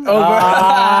Birkin?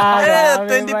 Eh,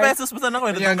 20 pesos pa sana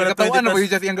ko. Yang katawan na ba yung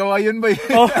just yung gawayon ba?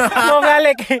 Mo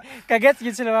gali kagets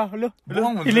gid sila. Hulo.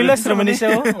 Ililas naman ni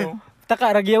siya.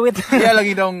 Taka ragyawit. Kaya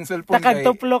lagi daw ang cellphone Taka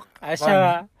tuplok.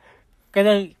 Siya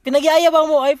kanang pinagyayabang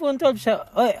mo iPhone 12 siya.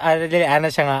 Oy,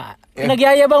 ana siya nga.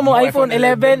 Pinagyayabang mo iPhone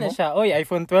 11 siya. Oy,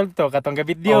 iPhone 12 to katong ga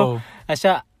video.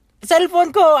 Siya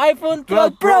cellphone ko, iPhone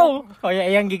 12 Pro. Oy,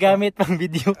 ayang gigamit pang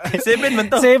video. 7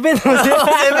 man to. 7 mo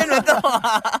 7 man to.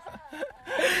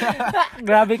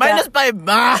 Grabe ka.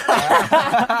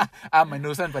 -5.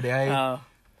 Minusan pa di ay.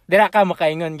 Dira ka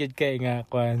makaingon gid kay nga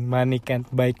kuan money can't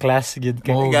buy class gid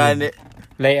kay. Gani.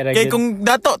 Lay ra Kay gid. kung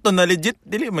dato to na legit,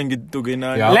 dili man gid to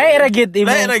gina. Lay ra gid imo.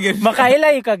 Lay ra gid.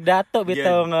 Makailay kag dato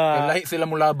bitaw nga. Lahi sila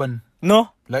mo laban.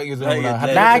 No? Lahi sila mo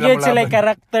laban. Lagi sila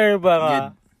karakter ba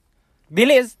nga.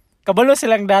 Dili kabalo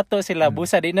silang dato sila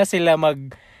busa di na sila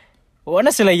wala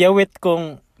na sila yawit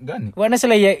kung Gani. wala na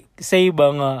sila say ba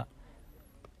nga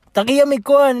tagiya mi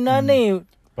kuan nani.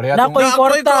 Nakoy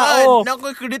kwarta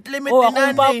Nakoy credit limit ni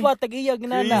nani. Akong papa tagiya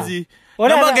ginana. Crazy.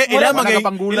 Wala Ila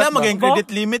magay credit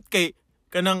limit kay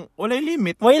kanang walay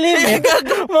limit. May limit.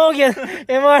 Mo gyud.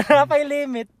 Imo na pay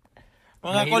limit.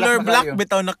 Mga color black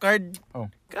bitaw na card.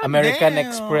 American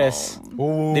Express.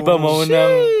 Di ba mo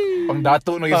nang pang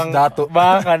dato no is dato.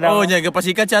 Baka na. Nya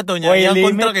gapasikat siya to nya. Way Yang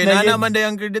kontra limit kay na nana yun. man day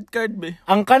ang credit card be.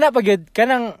 Ang kana pag yun,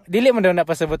 kanang dili man daw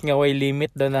napasabot nga way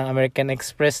limit daw ng American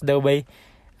Express daw bay.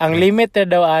 Ang limit na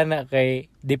daw ana kay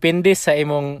depende sa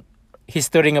imong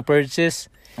history nga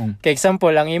purchase. Kay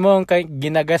example, ang imong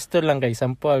ginagasto lang kay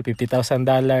example $50,000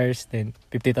 then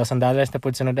 $50,000 na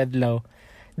pud sunod adlaw.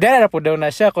 Dara po daw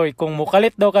na siya kung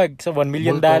mukalit daw kag sa $1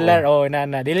 million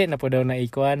dili na po daw na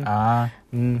ikuan.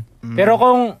 Pero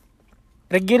kung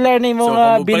regular ni mo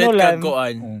nga binulan. So,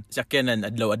 kung sakyanan,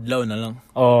 adlaw-adlaw na lang.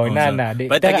 Nana.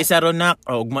 Patag isa ron nak,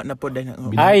 ugma na po dahil.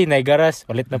 Ay, naigaras.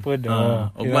 Palit na po.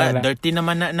 Ugma, dirty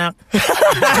naman na nak.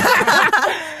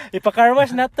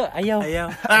 Ipa-carwash na to. Ayaw. Ayaw.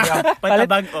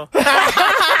 Patabag ko.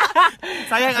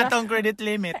 Sayang atong credit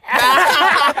limit.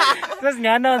 Tapos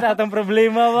nga na, atong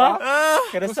problema ba?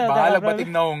 Tapos bahala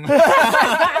bating naong.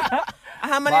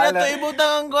 Manila to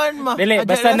ibutang ang kuan mo. Dili,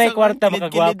 basta na kwarta,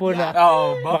 makagwapo na.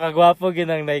 Oo, Makagwapo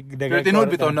ginang pero tinood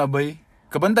bitaw na bay.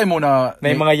 Kabantay mo na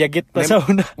may mga yagit pa sa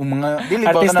una. Mga dili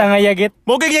ba Artista nga yagit.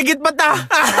 Mugig yagit ba ta?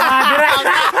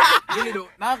 Dili do.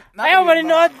 Ayaw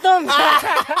maninood tong.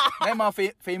 May mga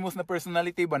famous na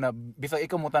personality ba na bisag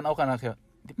ikaw mo tan-aw ka na siya.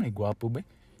 Di man gwapo ba?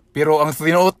 Pero ang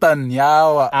sinuotan,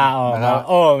 yawa.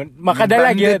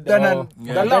 Makadalag yun.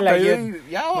 Dala kayo.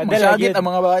 Yawa, masyagit ang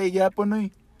mga bahay gyapon oy.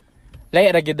 Lay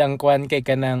ra gyud ang kwan kay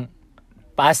kanang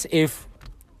pass if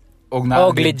og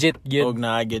legit gyud. Og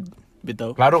naagid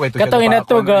bitaw. Klaro kay to siya. Katong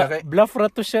inato ga bluff ra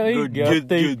to siya oy.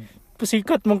 Good.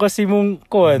 Pasikat mo kasi mong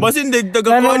kwan. Basin day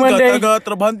taga kuan ka, taga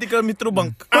trabahante ka Metro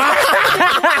Bank.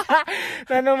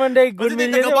 Ano man day good Basin day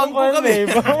million taga bangko kami.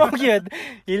 Bawang yun.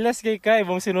 Ilas kay kay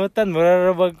ibang sinutan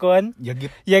murarabag kwan.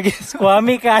 Yagit.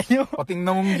 Squammy kayo. Pating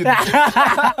namong yun.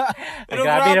 Pero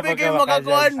grabe kayo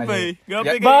makakuan ba eh.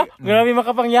 Grabe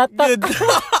makapangyatak.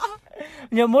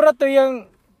 Nya mura to yung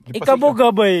ikabuga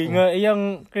ba nga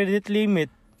iyang credit limit.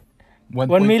 1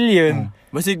 million.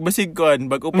 Basig kuan,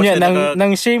 bag upas Nya ka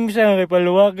nang shame siya kay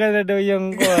paluwagan na daw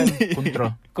yung kuan.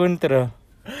 Kontra.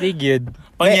 Digid.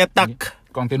 Pangyatak.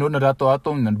 Kung tinuod na dato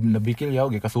atong nabikil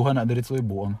yaw kasuhan na diretso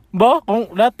buang. Ba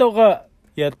kung dato ka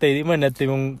yate di man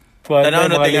natin mong kuan Tanaw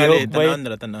na tingali, ba?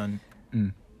 tanaw.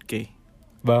 Okay.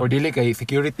 Ba? Or dili kay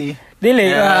security.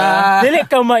 Dili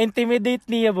ka ma-intimidate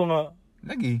niya ba nga?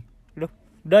 Lagi.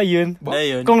 Dayon.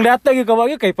 Dayon. Kung dato gyud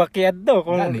kawag kay pakiad daw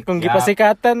kung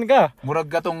gipasikatan ka. Murag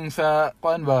katong sa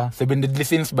kuan ba, Seven Deadly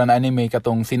Sins ba na anime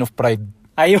katong Sin of Pride.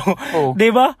 Ayo.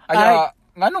 Di ba? Aya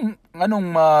nganong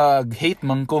mag-hate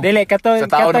man ko. Dili kato sa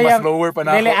tao na mas lower pa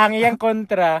na dili ako. ang iyang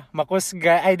kontra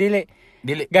makusga ay dili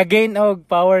gagain og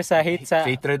power sa hate sa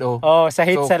hatred sa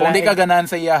hate so, sa kung di lain. ka ganahan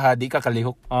sa iya ha, di ka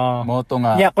kalihok. Mo to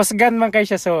nga. Kusgan man kay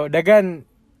siya so dagan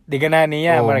di ganahan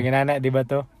niya mara ginana di ba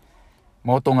to?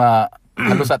 Mo to nga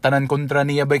halos sa tanan kontra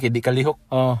niya ba kay di kalihok.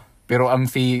 Pero ang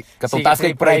katong taas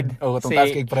kay pride. Katong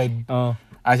taas kay pride.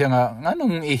 Asya nga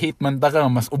nganong i-hate man ta ka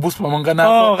mas ubos pa man kana.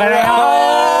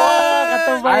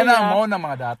 Ay na mo na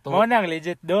mga dato. Mo nang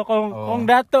legit do kung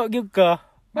dato gyud ka.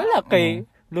 Wala kay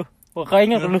kay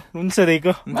nga unsa day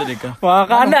ko.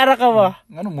 Makakaana ra ka ba?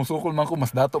 Nganong musukol man ko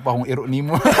mas dato pa akong iro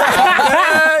nimo.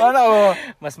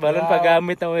 Mas balon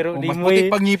paggamit ang iro nimo. Mas putik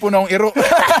pangipon akong iro. Ba?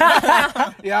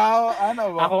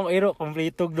 Akong iro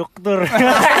kompletog doktor.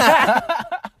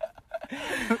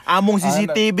 Among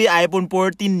CCTV iPhone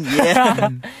 14. Yeah.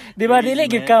 Di ba dili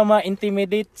gyud ka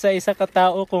ma-intimidate sa isa ka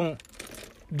tawo kung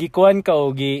gikuan ka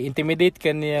o gi-intimidate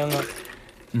ka niya nga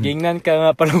gingnan ka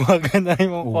nga paluwagan na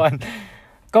imong kuan.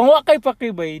 Kung wa kay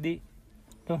pakibay di.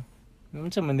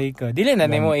 Unsa man day ka? Dili na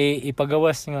nimo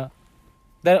ipagawas nga.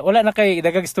 Wala na kay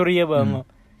dagag storya ba nga.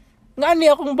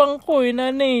 Ngani akong bangko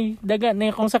inani, daga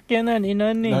na akong sakyanan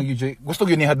inani. Gusto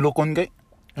gyud ni hadlokon kay.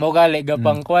 Mo gali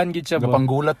gapang kuan gyud siya ba?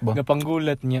 Gapanggulat ba?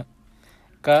 Gapanggulat niya.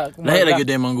 Lahi ra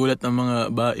gyud ay manggulat ng mga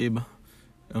bae ba.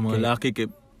 Ang mga laki kay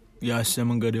yas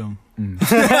naman gadong.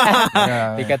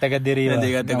 Di ka taga diri ba?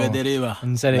 Di ka taga diri ba?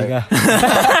 Unsa day ka?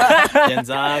 Yan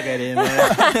sa akin mo.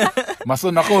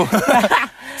 Masun ako.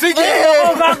 Sige!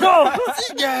 Ako gago!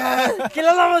 Sige!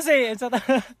 Kilala mo si...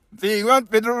 Si Juan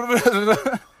Pedro.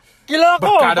 Kilala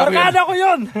ko! Barkada ko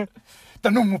yun!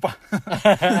 Tanong mo pa.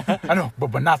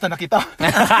 Babanatan na kita.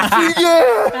 Sige!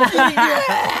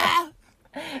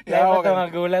 Dahil mo ito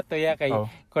magulat to kay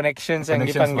connections ang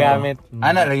ipanggamit.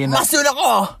 Ana, lagi na. Masun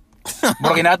ako!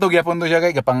 Mura kinatog yapon to siya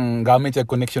kay kapang gamit siya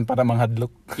connection para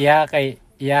manghadlok. Kay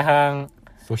iyahang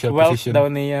social wealth position daw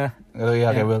niya.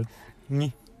 Kay wealth.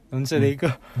 Unsa day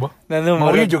ko? Ba?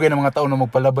 Maulit jud kay ng mga tao na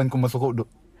magpalaban kung masuko do.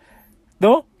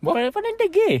 Do?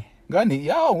 Panindig Gani,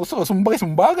 gusto ko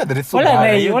sumbaga diretso.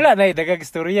 Wala na dagag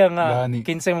istorya nga.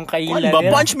 Kinsay mong kaila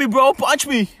niya. Punch me bro,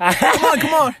 punch me.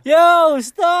 Come on. Yo,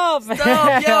 stop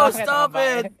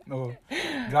it. No.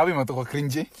 Grabe mo to ko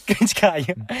cringe. Cringe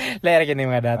kayo. Layer ka ni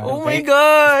mga dato. Oh my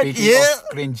god. Speaking of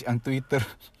cringe ang Twitter.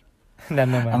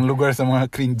 Ang lugar sa mga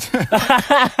cringe.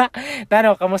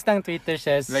 Tano, kamusta ang Twitter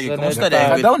siya? Kamusta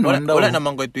din? Wala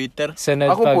naman ko Twitter.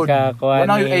 Sunod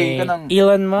pagkakuha ni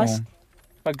Elon Musk.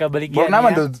 Pagkabaligyan niya.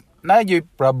 Naman doon, na-yung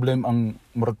problem ang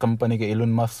murag company kay Elon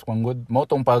Musk. Mo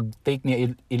tong pag-take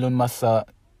ni Elon Musk sa,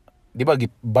 di ba,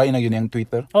 buy na yun yung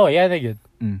Twitter? Yan na yun.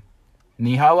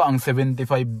 Nihawa ang 75,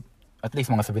 at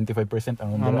least mga 75% ang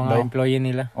mga employee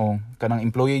nila. Kanang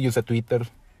employee yun sa Twitter.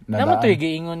 Naman ito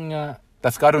giingon nga.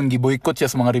 Tas karon giboycott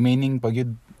siya sa mga remaining pag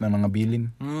yun na mga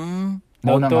bilin.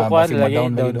 Down to nga, kuan basig lagi,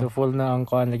 ma-down down lagi to daw. full na ang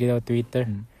kuan lagi daw Twitter.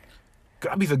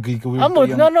 Grabe sa gay ko.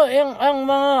 Amod no ang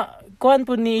mga kuan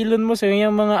po ni Elon Musk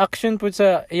yung mga action po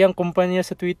sa iyang kumpanya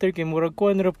sa Twitter kay murag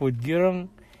kuan ra pud girang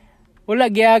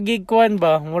wala giagig kuan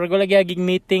ba murag wala giagig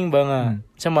meeting ba nga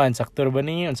saman saktor ba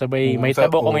ninyo sabay may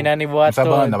tabo kung inani buhaton sa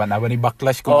ba naban ni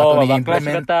backlash kung oh ato ni backlash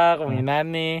implement kata kung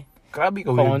inani grabe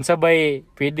ka kung sabay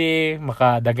pwede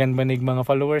makadagan ba nig mga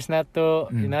followers nato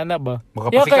inana ba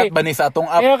makapasikat ba ni sa atong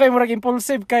app kay murag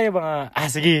impulsive kay ba nga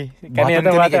sige kaniya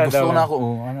to bata gusto na ko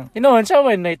ano inon siya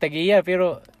man na tagiya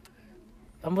pero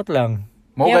ambot lang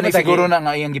mo gani siguro na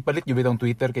nga iyang gipalit gyud bitong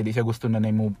Twitter kay di siya gusto na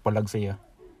nimo palag siya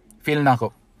feel na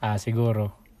ko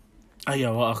siguro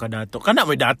Ayaw ka dato. Kana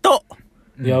mo dato.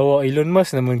 Yawa Elon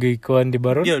Musk naman gay kuan di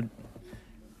ba ron? Yun.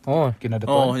 Oh,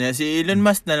 Oh, si Elon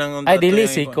Musk na lang. ay dili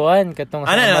si kuan katong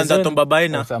sa Amazon. Ano lang datong babae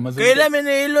na. Kailan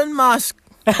ni Elon Musk?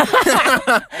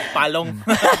 Palong.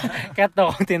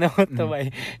 Katong tinuot to ba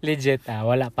legit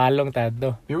wala palong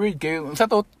tado. Weird kay sa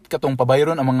to katong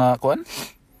pabayron ang mga kuan?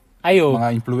 Ayo.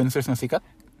 Mga influencers na sikat?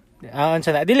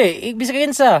 Unsa na? Dili, ibig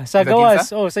sabihin sa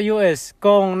gawas sa US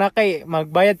kung nakay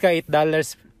magbayad ka $8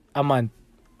 a month.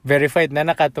 Verified na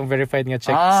nakatong verified nga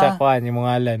check sa kuan yung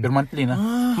mga alan. Per monthly na.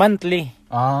 Monthly.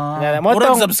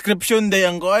 Murag subscription day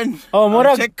ang kuan.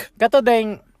 Murag check. Kato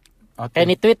ding kay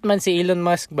ni tweet man si Elon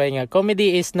Musk ba nga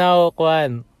comedy is now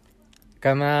kuan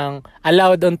kanang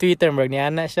allowed on Twitter murag ni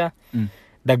ana siya.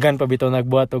 Dagan pa bitaw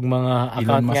nagbuhat og mga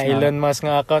account nga Elon Musk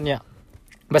nga account niya.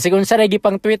 Basi kung sa regi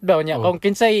pang tweet ba niya kung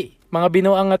kinsay mga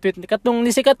binuang nga tweet katong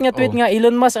nisikat nga tweet nga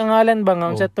Elon Musk ang ngalan ba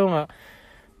nga unsa to nga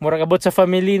murag abot sa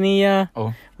family niya.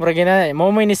 Murag gina mo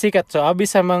may nisikat so abi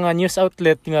sa mga news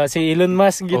outlet nga si Elon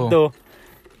Musk gito.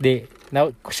 Di na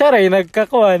siya ray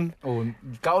nagkakuan.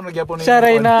 Kaon nagyapon siya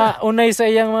ray na unay sa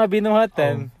iyang mga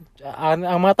binuhatan.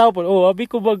 Ang mga tao po, abi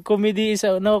ko bag comedy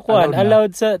isa nakuan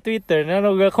allowed sa Twitter.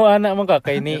 Nagakuan na man ka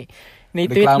kay ni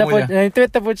tweet na po, ni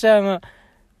tweet na po siya nga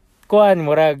kuan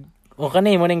murag o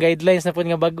kanay mo ning guidelines na po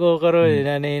nga bago karon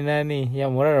nani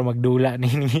ya murag magdula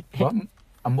nini.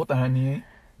 Ambot na ni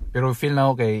pero feel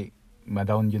na ako kay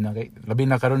ma-down yun na kay labi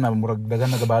na karon na murag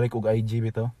dagan nagabalik og IG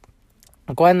bitaw.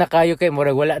 Kuan na kayo kay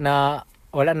murag wala na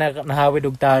nahawid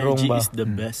og tarong IG ba. IG is the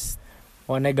best.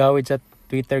 Wala gawid sa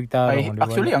Twitter tarong.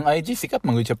 Actually ang IG sikat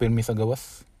man gyud siya pirmi sa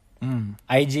gawas.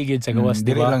 IG gyud sa gawas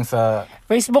diri lang sa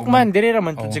Facebook man diri ra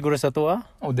man siguro sa tuwa.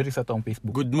 Diri sa tong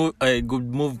Facebook. Good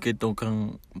move kay to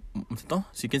kang to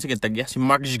si kinsa kay tagya si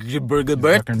Mark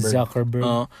Zuckerberg.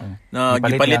 Na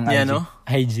gipalit niya no.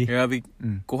 IG. Grabe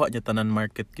kuha niya tanan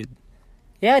market kid.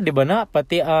 Yeah, di ba na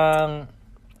pati ang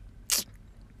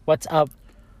WhatsApp.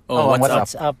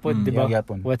 WhatsApp po, di ba?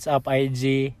 WhatsApp,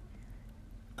 IG.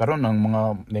 Karon ang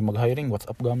mga mag-hiring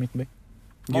WhatsApp gamit ba?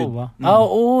 Ba?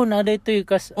 Na dito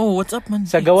kas. WhatsApp man.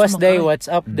 Sa gawas day,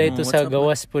 WhatsApp day to sa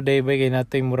gawas po day ba kay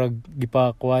nato yung murag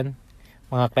gipakuan.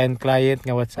 Mga client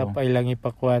nga WhatsApp ay lang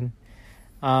ipakuan.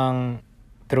 Ang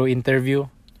through interview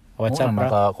WhatsApp ra.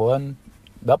 Makakuan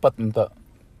dapat unta.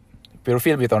 Pero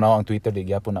feel bitaw na ang Twitter di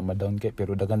gyapon na ma-down kay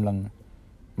pero dagan lang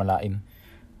malain.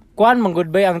 Kuan man good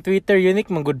ba ang Twitter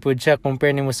unique man good pud siya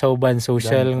compare nimo sa uban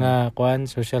social nga kuan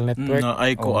social network.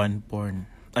 Ay kuan porn.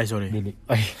 Ay sorry. Dili.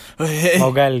 Ay.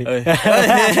 Maugali.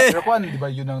 Pero kuan di ba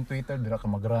yun ang Twitter dira ka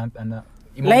mag-rant ana.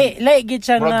 Like gid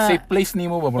siya nga safe place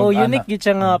nimo ba bro? Unique gid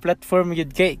siya nga platform gid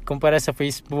kay kumpara sa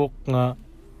Facebook nga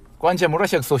kuan siya mura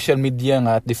siya social media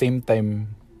nga at the same time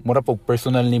mura pog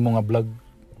personal nimo nga vlog.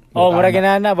 Mura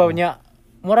ginana ba niya.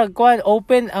 Murag kuan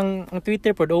open ang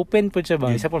Twitter pod open pod siya ba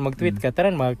isa pod mag-tweet ka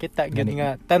tanan makita gid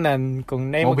nga tanan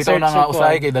kung nay mag-search na nga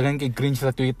usay kay dagan kay cringe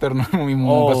sa Twitter na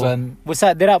mo basan.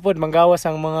 Busa dira pod manggawas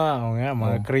ang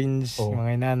mga cringe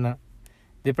mga inana.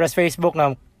 Di press Facebook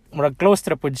nga murag close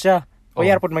ra pod siya.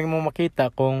 Oyar pod mo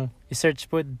makita kung i-search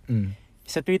pod.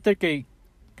 Sa Twitter kay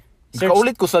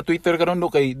kaulit ko sa Twitter karon do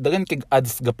kay dagan kay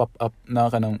ads ga pop up na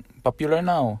kanang popular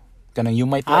now. Kanang you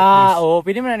might like this.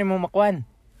 Pwede man na nimo makuan.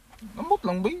 Ambot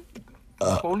lang ba?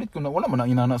 Kaulit ko na wala man ang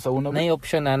inana sa una. Nay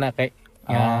option na kay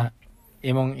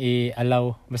imong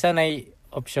i-allow. Basta nay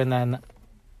option na.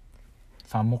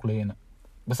 Samok lay na.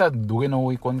 Basta dugay na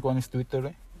uy kuan sa Twitter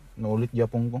eh. Naulit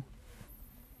gyapon ko.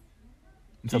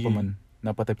 Unsa pa man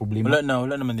napatay problema.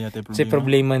 Wala naman din natay problema. Si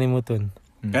problema nimo ton.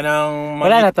 Kanang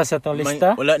wala na ta sa tong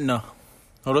lista? Wala na.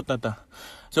 Hurot na ta.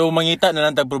 So mangita na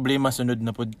lang tag problema sunod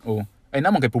na pod. Ay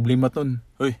naman kay problema ton.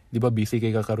 Uy, di ba busy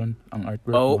kay kakaron ang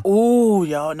artwork mo?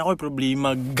 Yaw na koy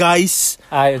problema, guys.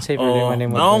 Yun say problema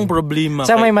nimo. Naong problema.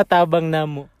 Sa may matabang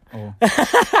namo.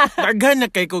 Daghan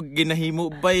na kay ko ginahimo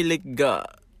by like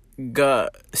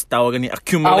tawagan ni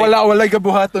accumulate. Walay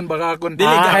kabuhaton baka kun. Dili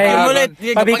ka accumulate.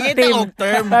 Gapangita og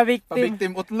term.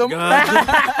 Pabiktim. Utlom.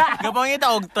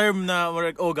 Gapangita og term na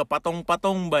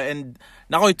gapatong-patong ba, and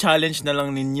nakoy challenge na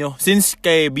lang ninyo. Since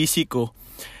kay busy ko,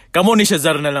 kamo ni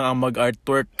Shazar na lang ang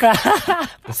mag-artwork.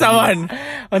 Saman.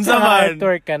 Unsa Saman.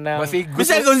 artwork ka na? Basig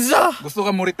Bisag unsa? gusto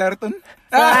ka mo retire ton?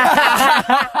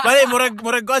 Bali, murag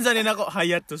kuan sa nila ko,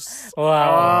 hiatus.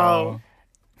 Wow.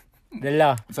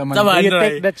 Dala. Saman. Saman. You Androy.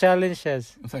 take the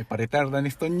challenges. Unsay pa-retire na ni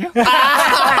Stonyo?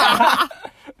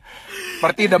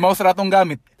 Partida mouse ratong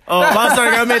gamit. Oh, master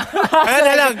gamit. Ayan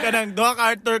na lang, kanang duha ka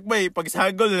artwork ba eh. Pag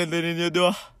sagol, nandun ninyo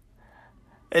duha.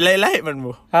 Ilay-ilay man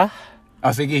mo. Ha?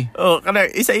 Sige. Oh, kanang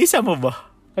isa-isa mo ba?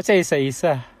 Kasi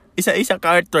isa-isa. Isa-isa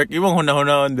ka artwork, imong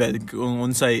hunahunahon ba kung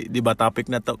unsay, di ba,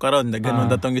 topic na to karon, nagganon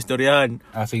na tong istoryahan.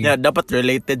 Sige. Yeah, dapat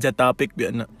related sa topic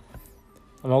biya na.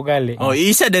 Mau gali. Oh,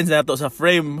 isa din sa nato sa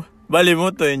frame. Bali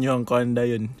mo to inyong kanda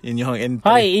yun, inyong entry.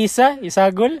 Ay,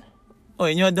 isagol? Oh,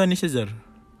 inyo doon ni Cesar.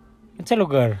 Sa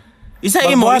lugar. Isa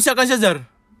imo, isa ka Cesar.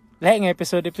 Lahi nga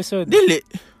episode. Dili.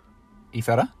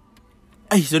 Isa ra?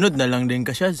 Ay, sunod na lang din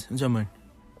ka Shaz. Unsa man?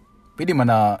 Pwede man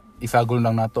na isagol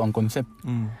lang nato ang concept.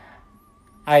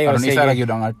 Ayo, Karon sige. isa ra gyud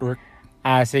ang artwork.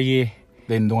 Sige.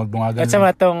 Then dungag-dungagan. At sa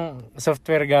matong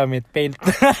software gamit, Paint.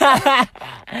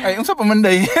 Ay, unsa pa man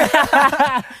day?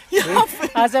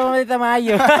 Asa mo dito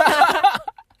maayo?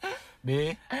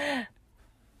 Be.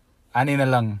 Ani na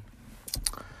lang.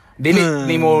 Dili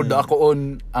nimo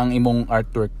dakoon ang imong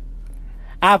artwork.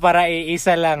 Para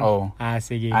iisa lang. Oo.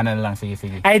 Sige. Ana na lang, sige.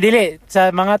 Ay, dili.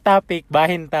 Sa mga topic,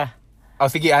 bahin ta.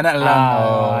 Sige, ana na lang.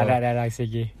 Ana na lang,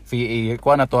 sige. Sige,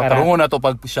 kuha na to. Tara. Tarungon na to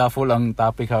pag shuffle ang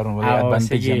topic haron wala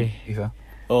advantage sige. yan. Isa.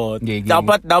 Oh, Gigi.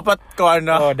 dapat ko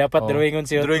na. Dapat drawingon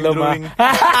si Utlom. Drawing.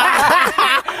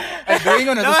 Ay, drawing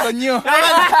ko na gusto nyo.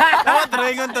 Dapat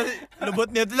drawingon to. Lubot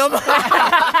niya tulom.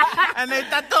 Ano yung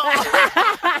tato?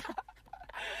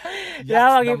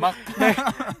 Yeah, Damak.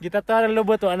 Kita to ang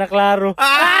lubot, anak klaro.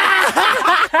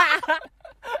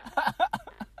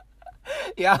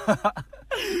 Yeah.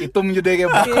 Itom nyo day kayo.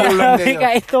 Bakulang kayo. Ika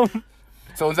itong.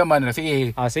 So, unsa man na.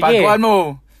 Sige. Sige. Pagkuhan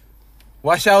mo.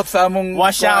 Wash out sa among...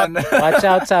 Wash out. Watch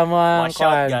out sa mga Watch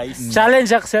out, guys. Challenge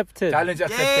accepted. Challenge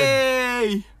accepted. Yay!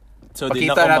 So,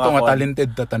 Pakita na to nga talented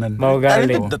tatanan. Mau gali.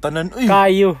 Talented tatanan. Uy,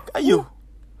 Kayo. kayo.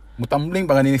 Mutambling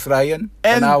pa ni Ryan.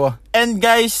 And, Tanawa. and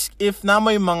guys, if na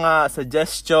may mga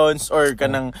suggestions or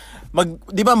kanang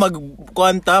di ba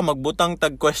magbutang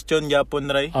tag question gyapon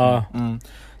ray.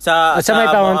 Sa At sa may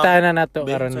mga- pangutanan na to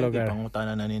Be, karon sorry, lugar.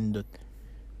 Pangutanan na nindot.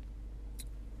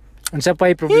 Unsa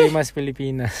pa'y problema sa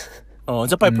Pilipinas? Oh,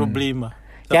 unsa pa'y problema?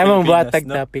 Sa Kaya mong Pilipinas, buhatag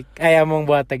no? topic. Ay, among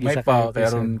buhatag May isa pa. ka Kaya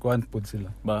episode. ron kuhan po sila.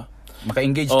 Ba?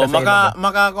 Maka-engage Oh, ta sa ila ba?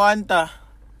 makakuanta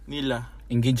nila.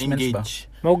 Engagements ba?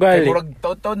 Mau Kaya gali. murag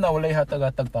taon-taon na walay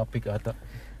hatag-hatag topic ata.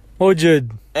 Oh, Jud.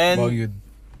 And Bagyod.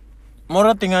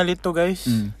 mura tingali to guys,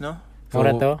 no? So,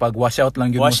 Mura to? pag wash out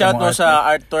lang yun Wash out mo mga sa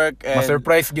artwork and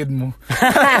ma-surprise yun mo.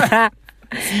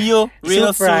 see you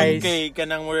real Surprise. soon kay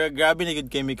kanang mura grabe na gid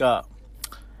kay Mika.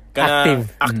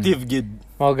 Active gid.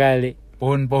 Mau gali.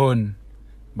 Pohon.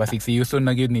 Basig si Yuson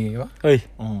na yun ni. Uy.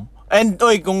 And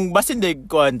oy, kung basin day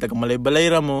kuan tag malay-balay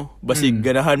ra mo, basig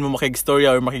ganahan mo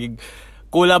makig-storya or makig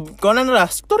collab ko na ra.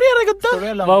 Storya ra gud ta.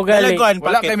 Storya lang. Mau gali. Kuan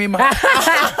Wala packet. kami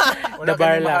wala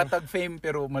bar kami lang. mahatag fame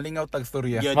pero malingaw tag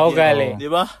storya. Yun, Mau yun. gali. Di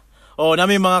ba? Oh,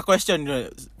 nami mga question.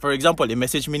 For example,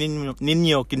 i-message mi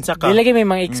ninyo kinsa ka. Di lagi may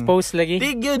mga expose lagi.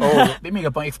 Di gyud. Oh, di mi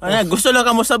ka pang expose. Ano, gusto lang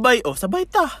ka mo sabay. Oh, sabay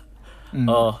ta.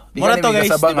 Oh, Di mura ka to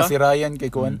guys, sabang di ba? si Ryan kay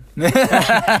Kuan.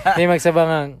 Di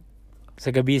magsabangang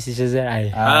sa gabi si Cesar ay.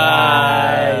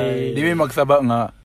 Ay. Di mi magsaba nga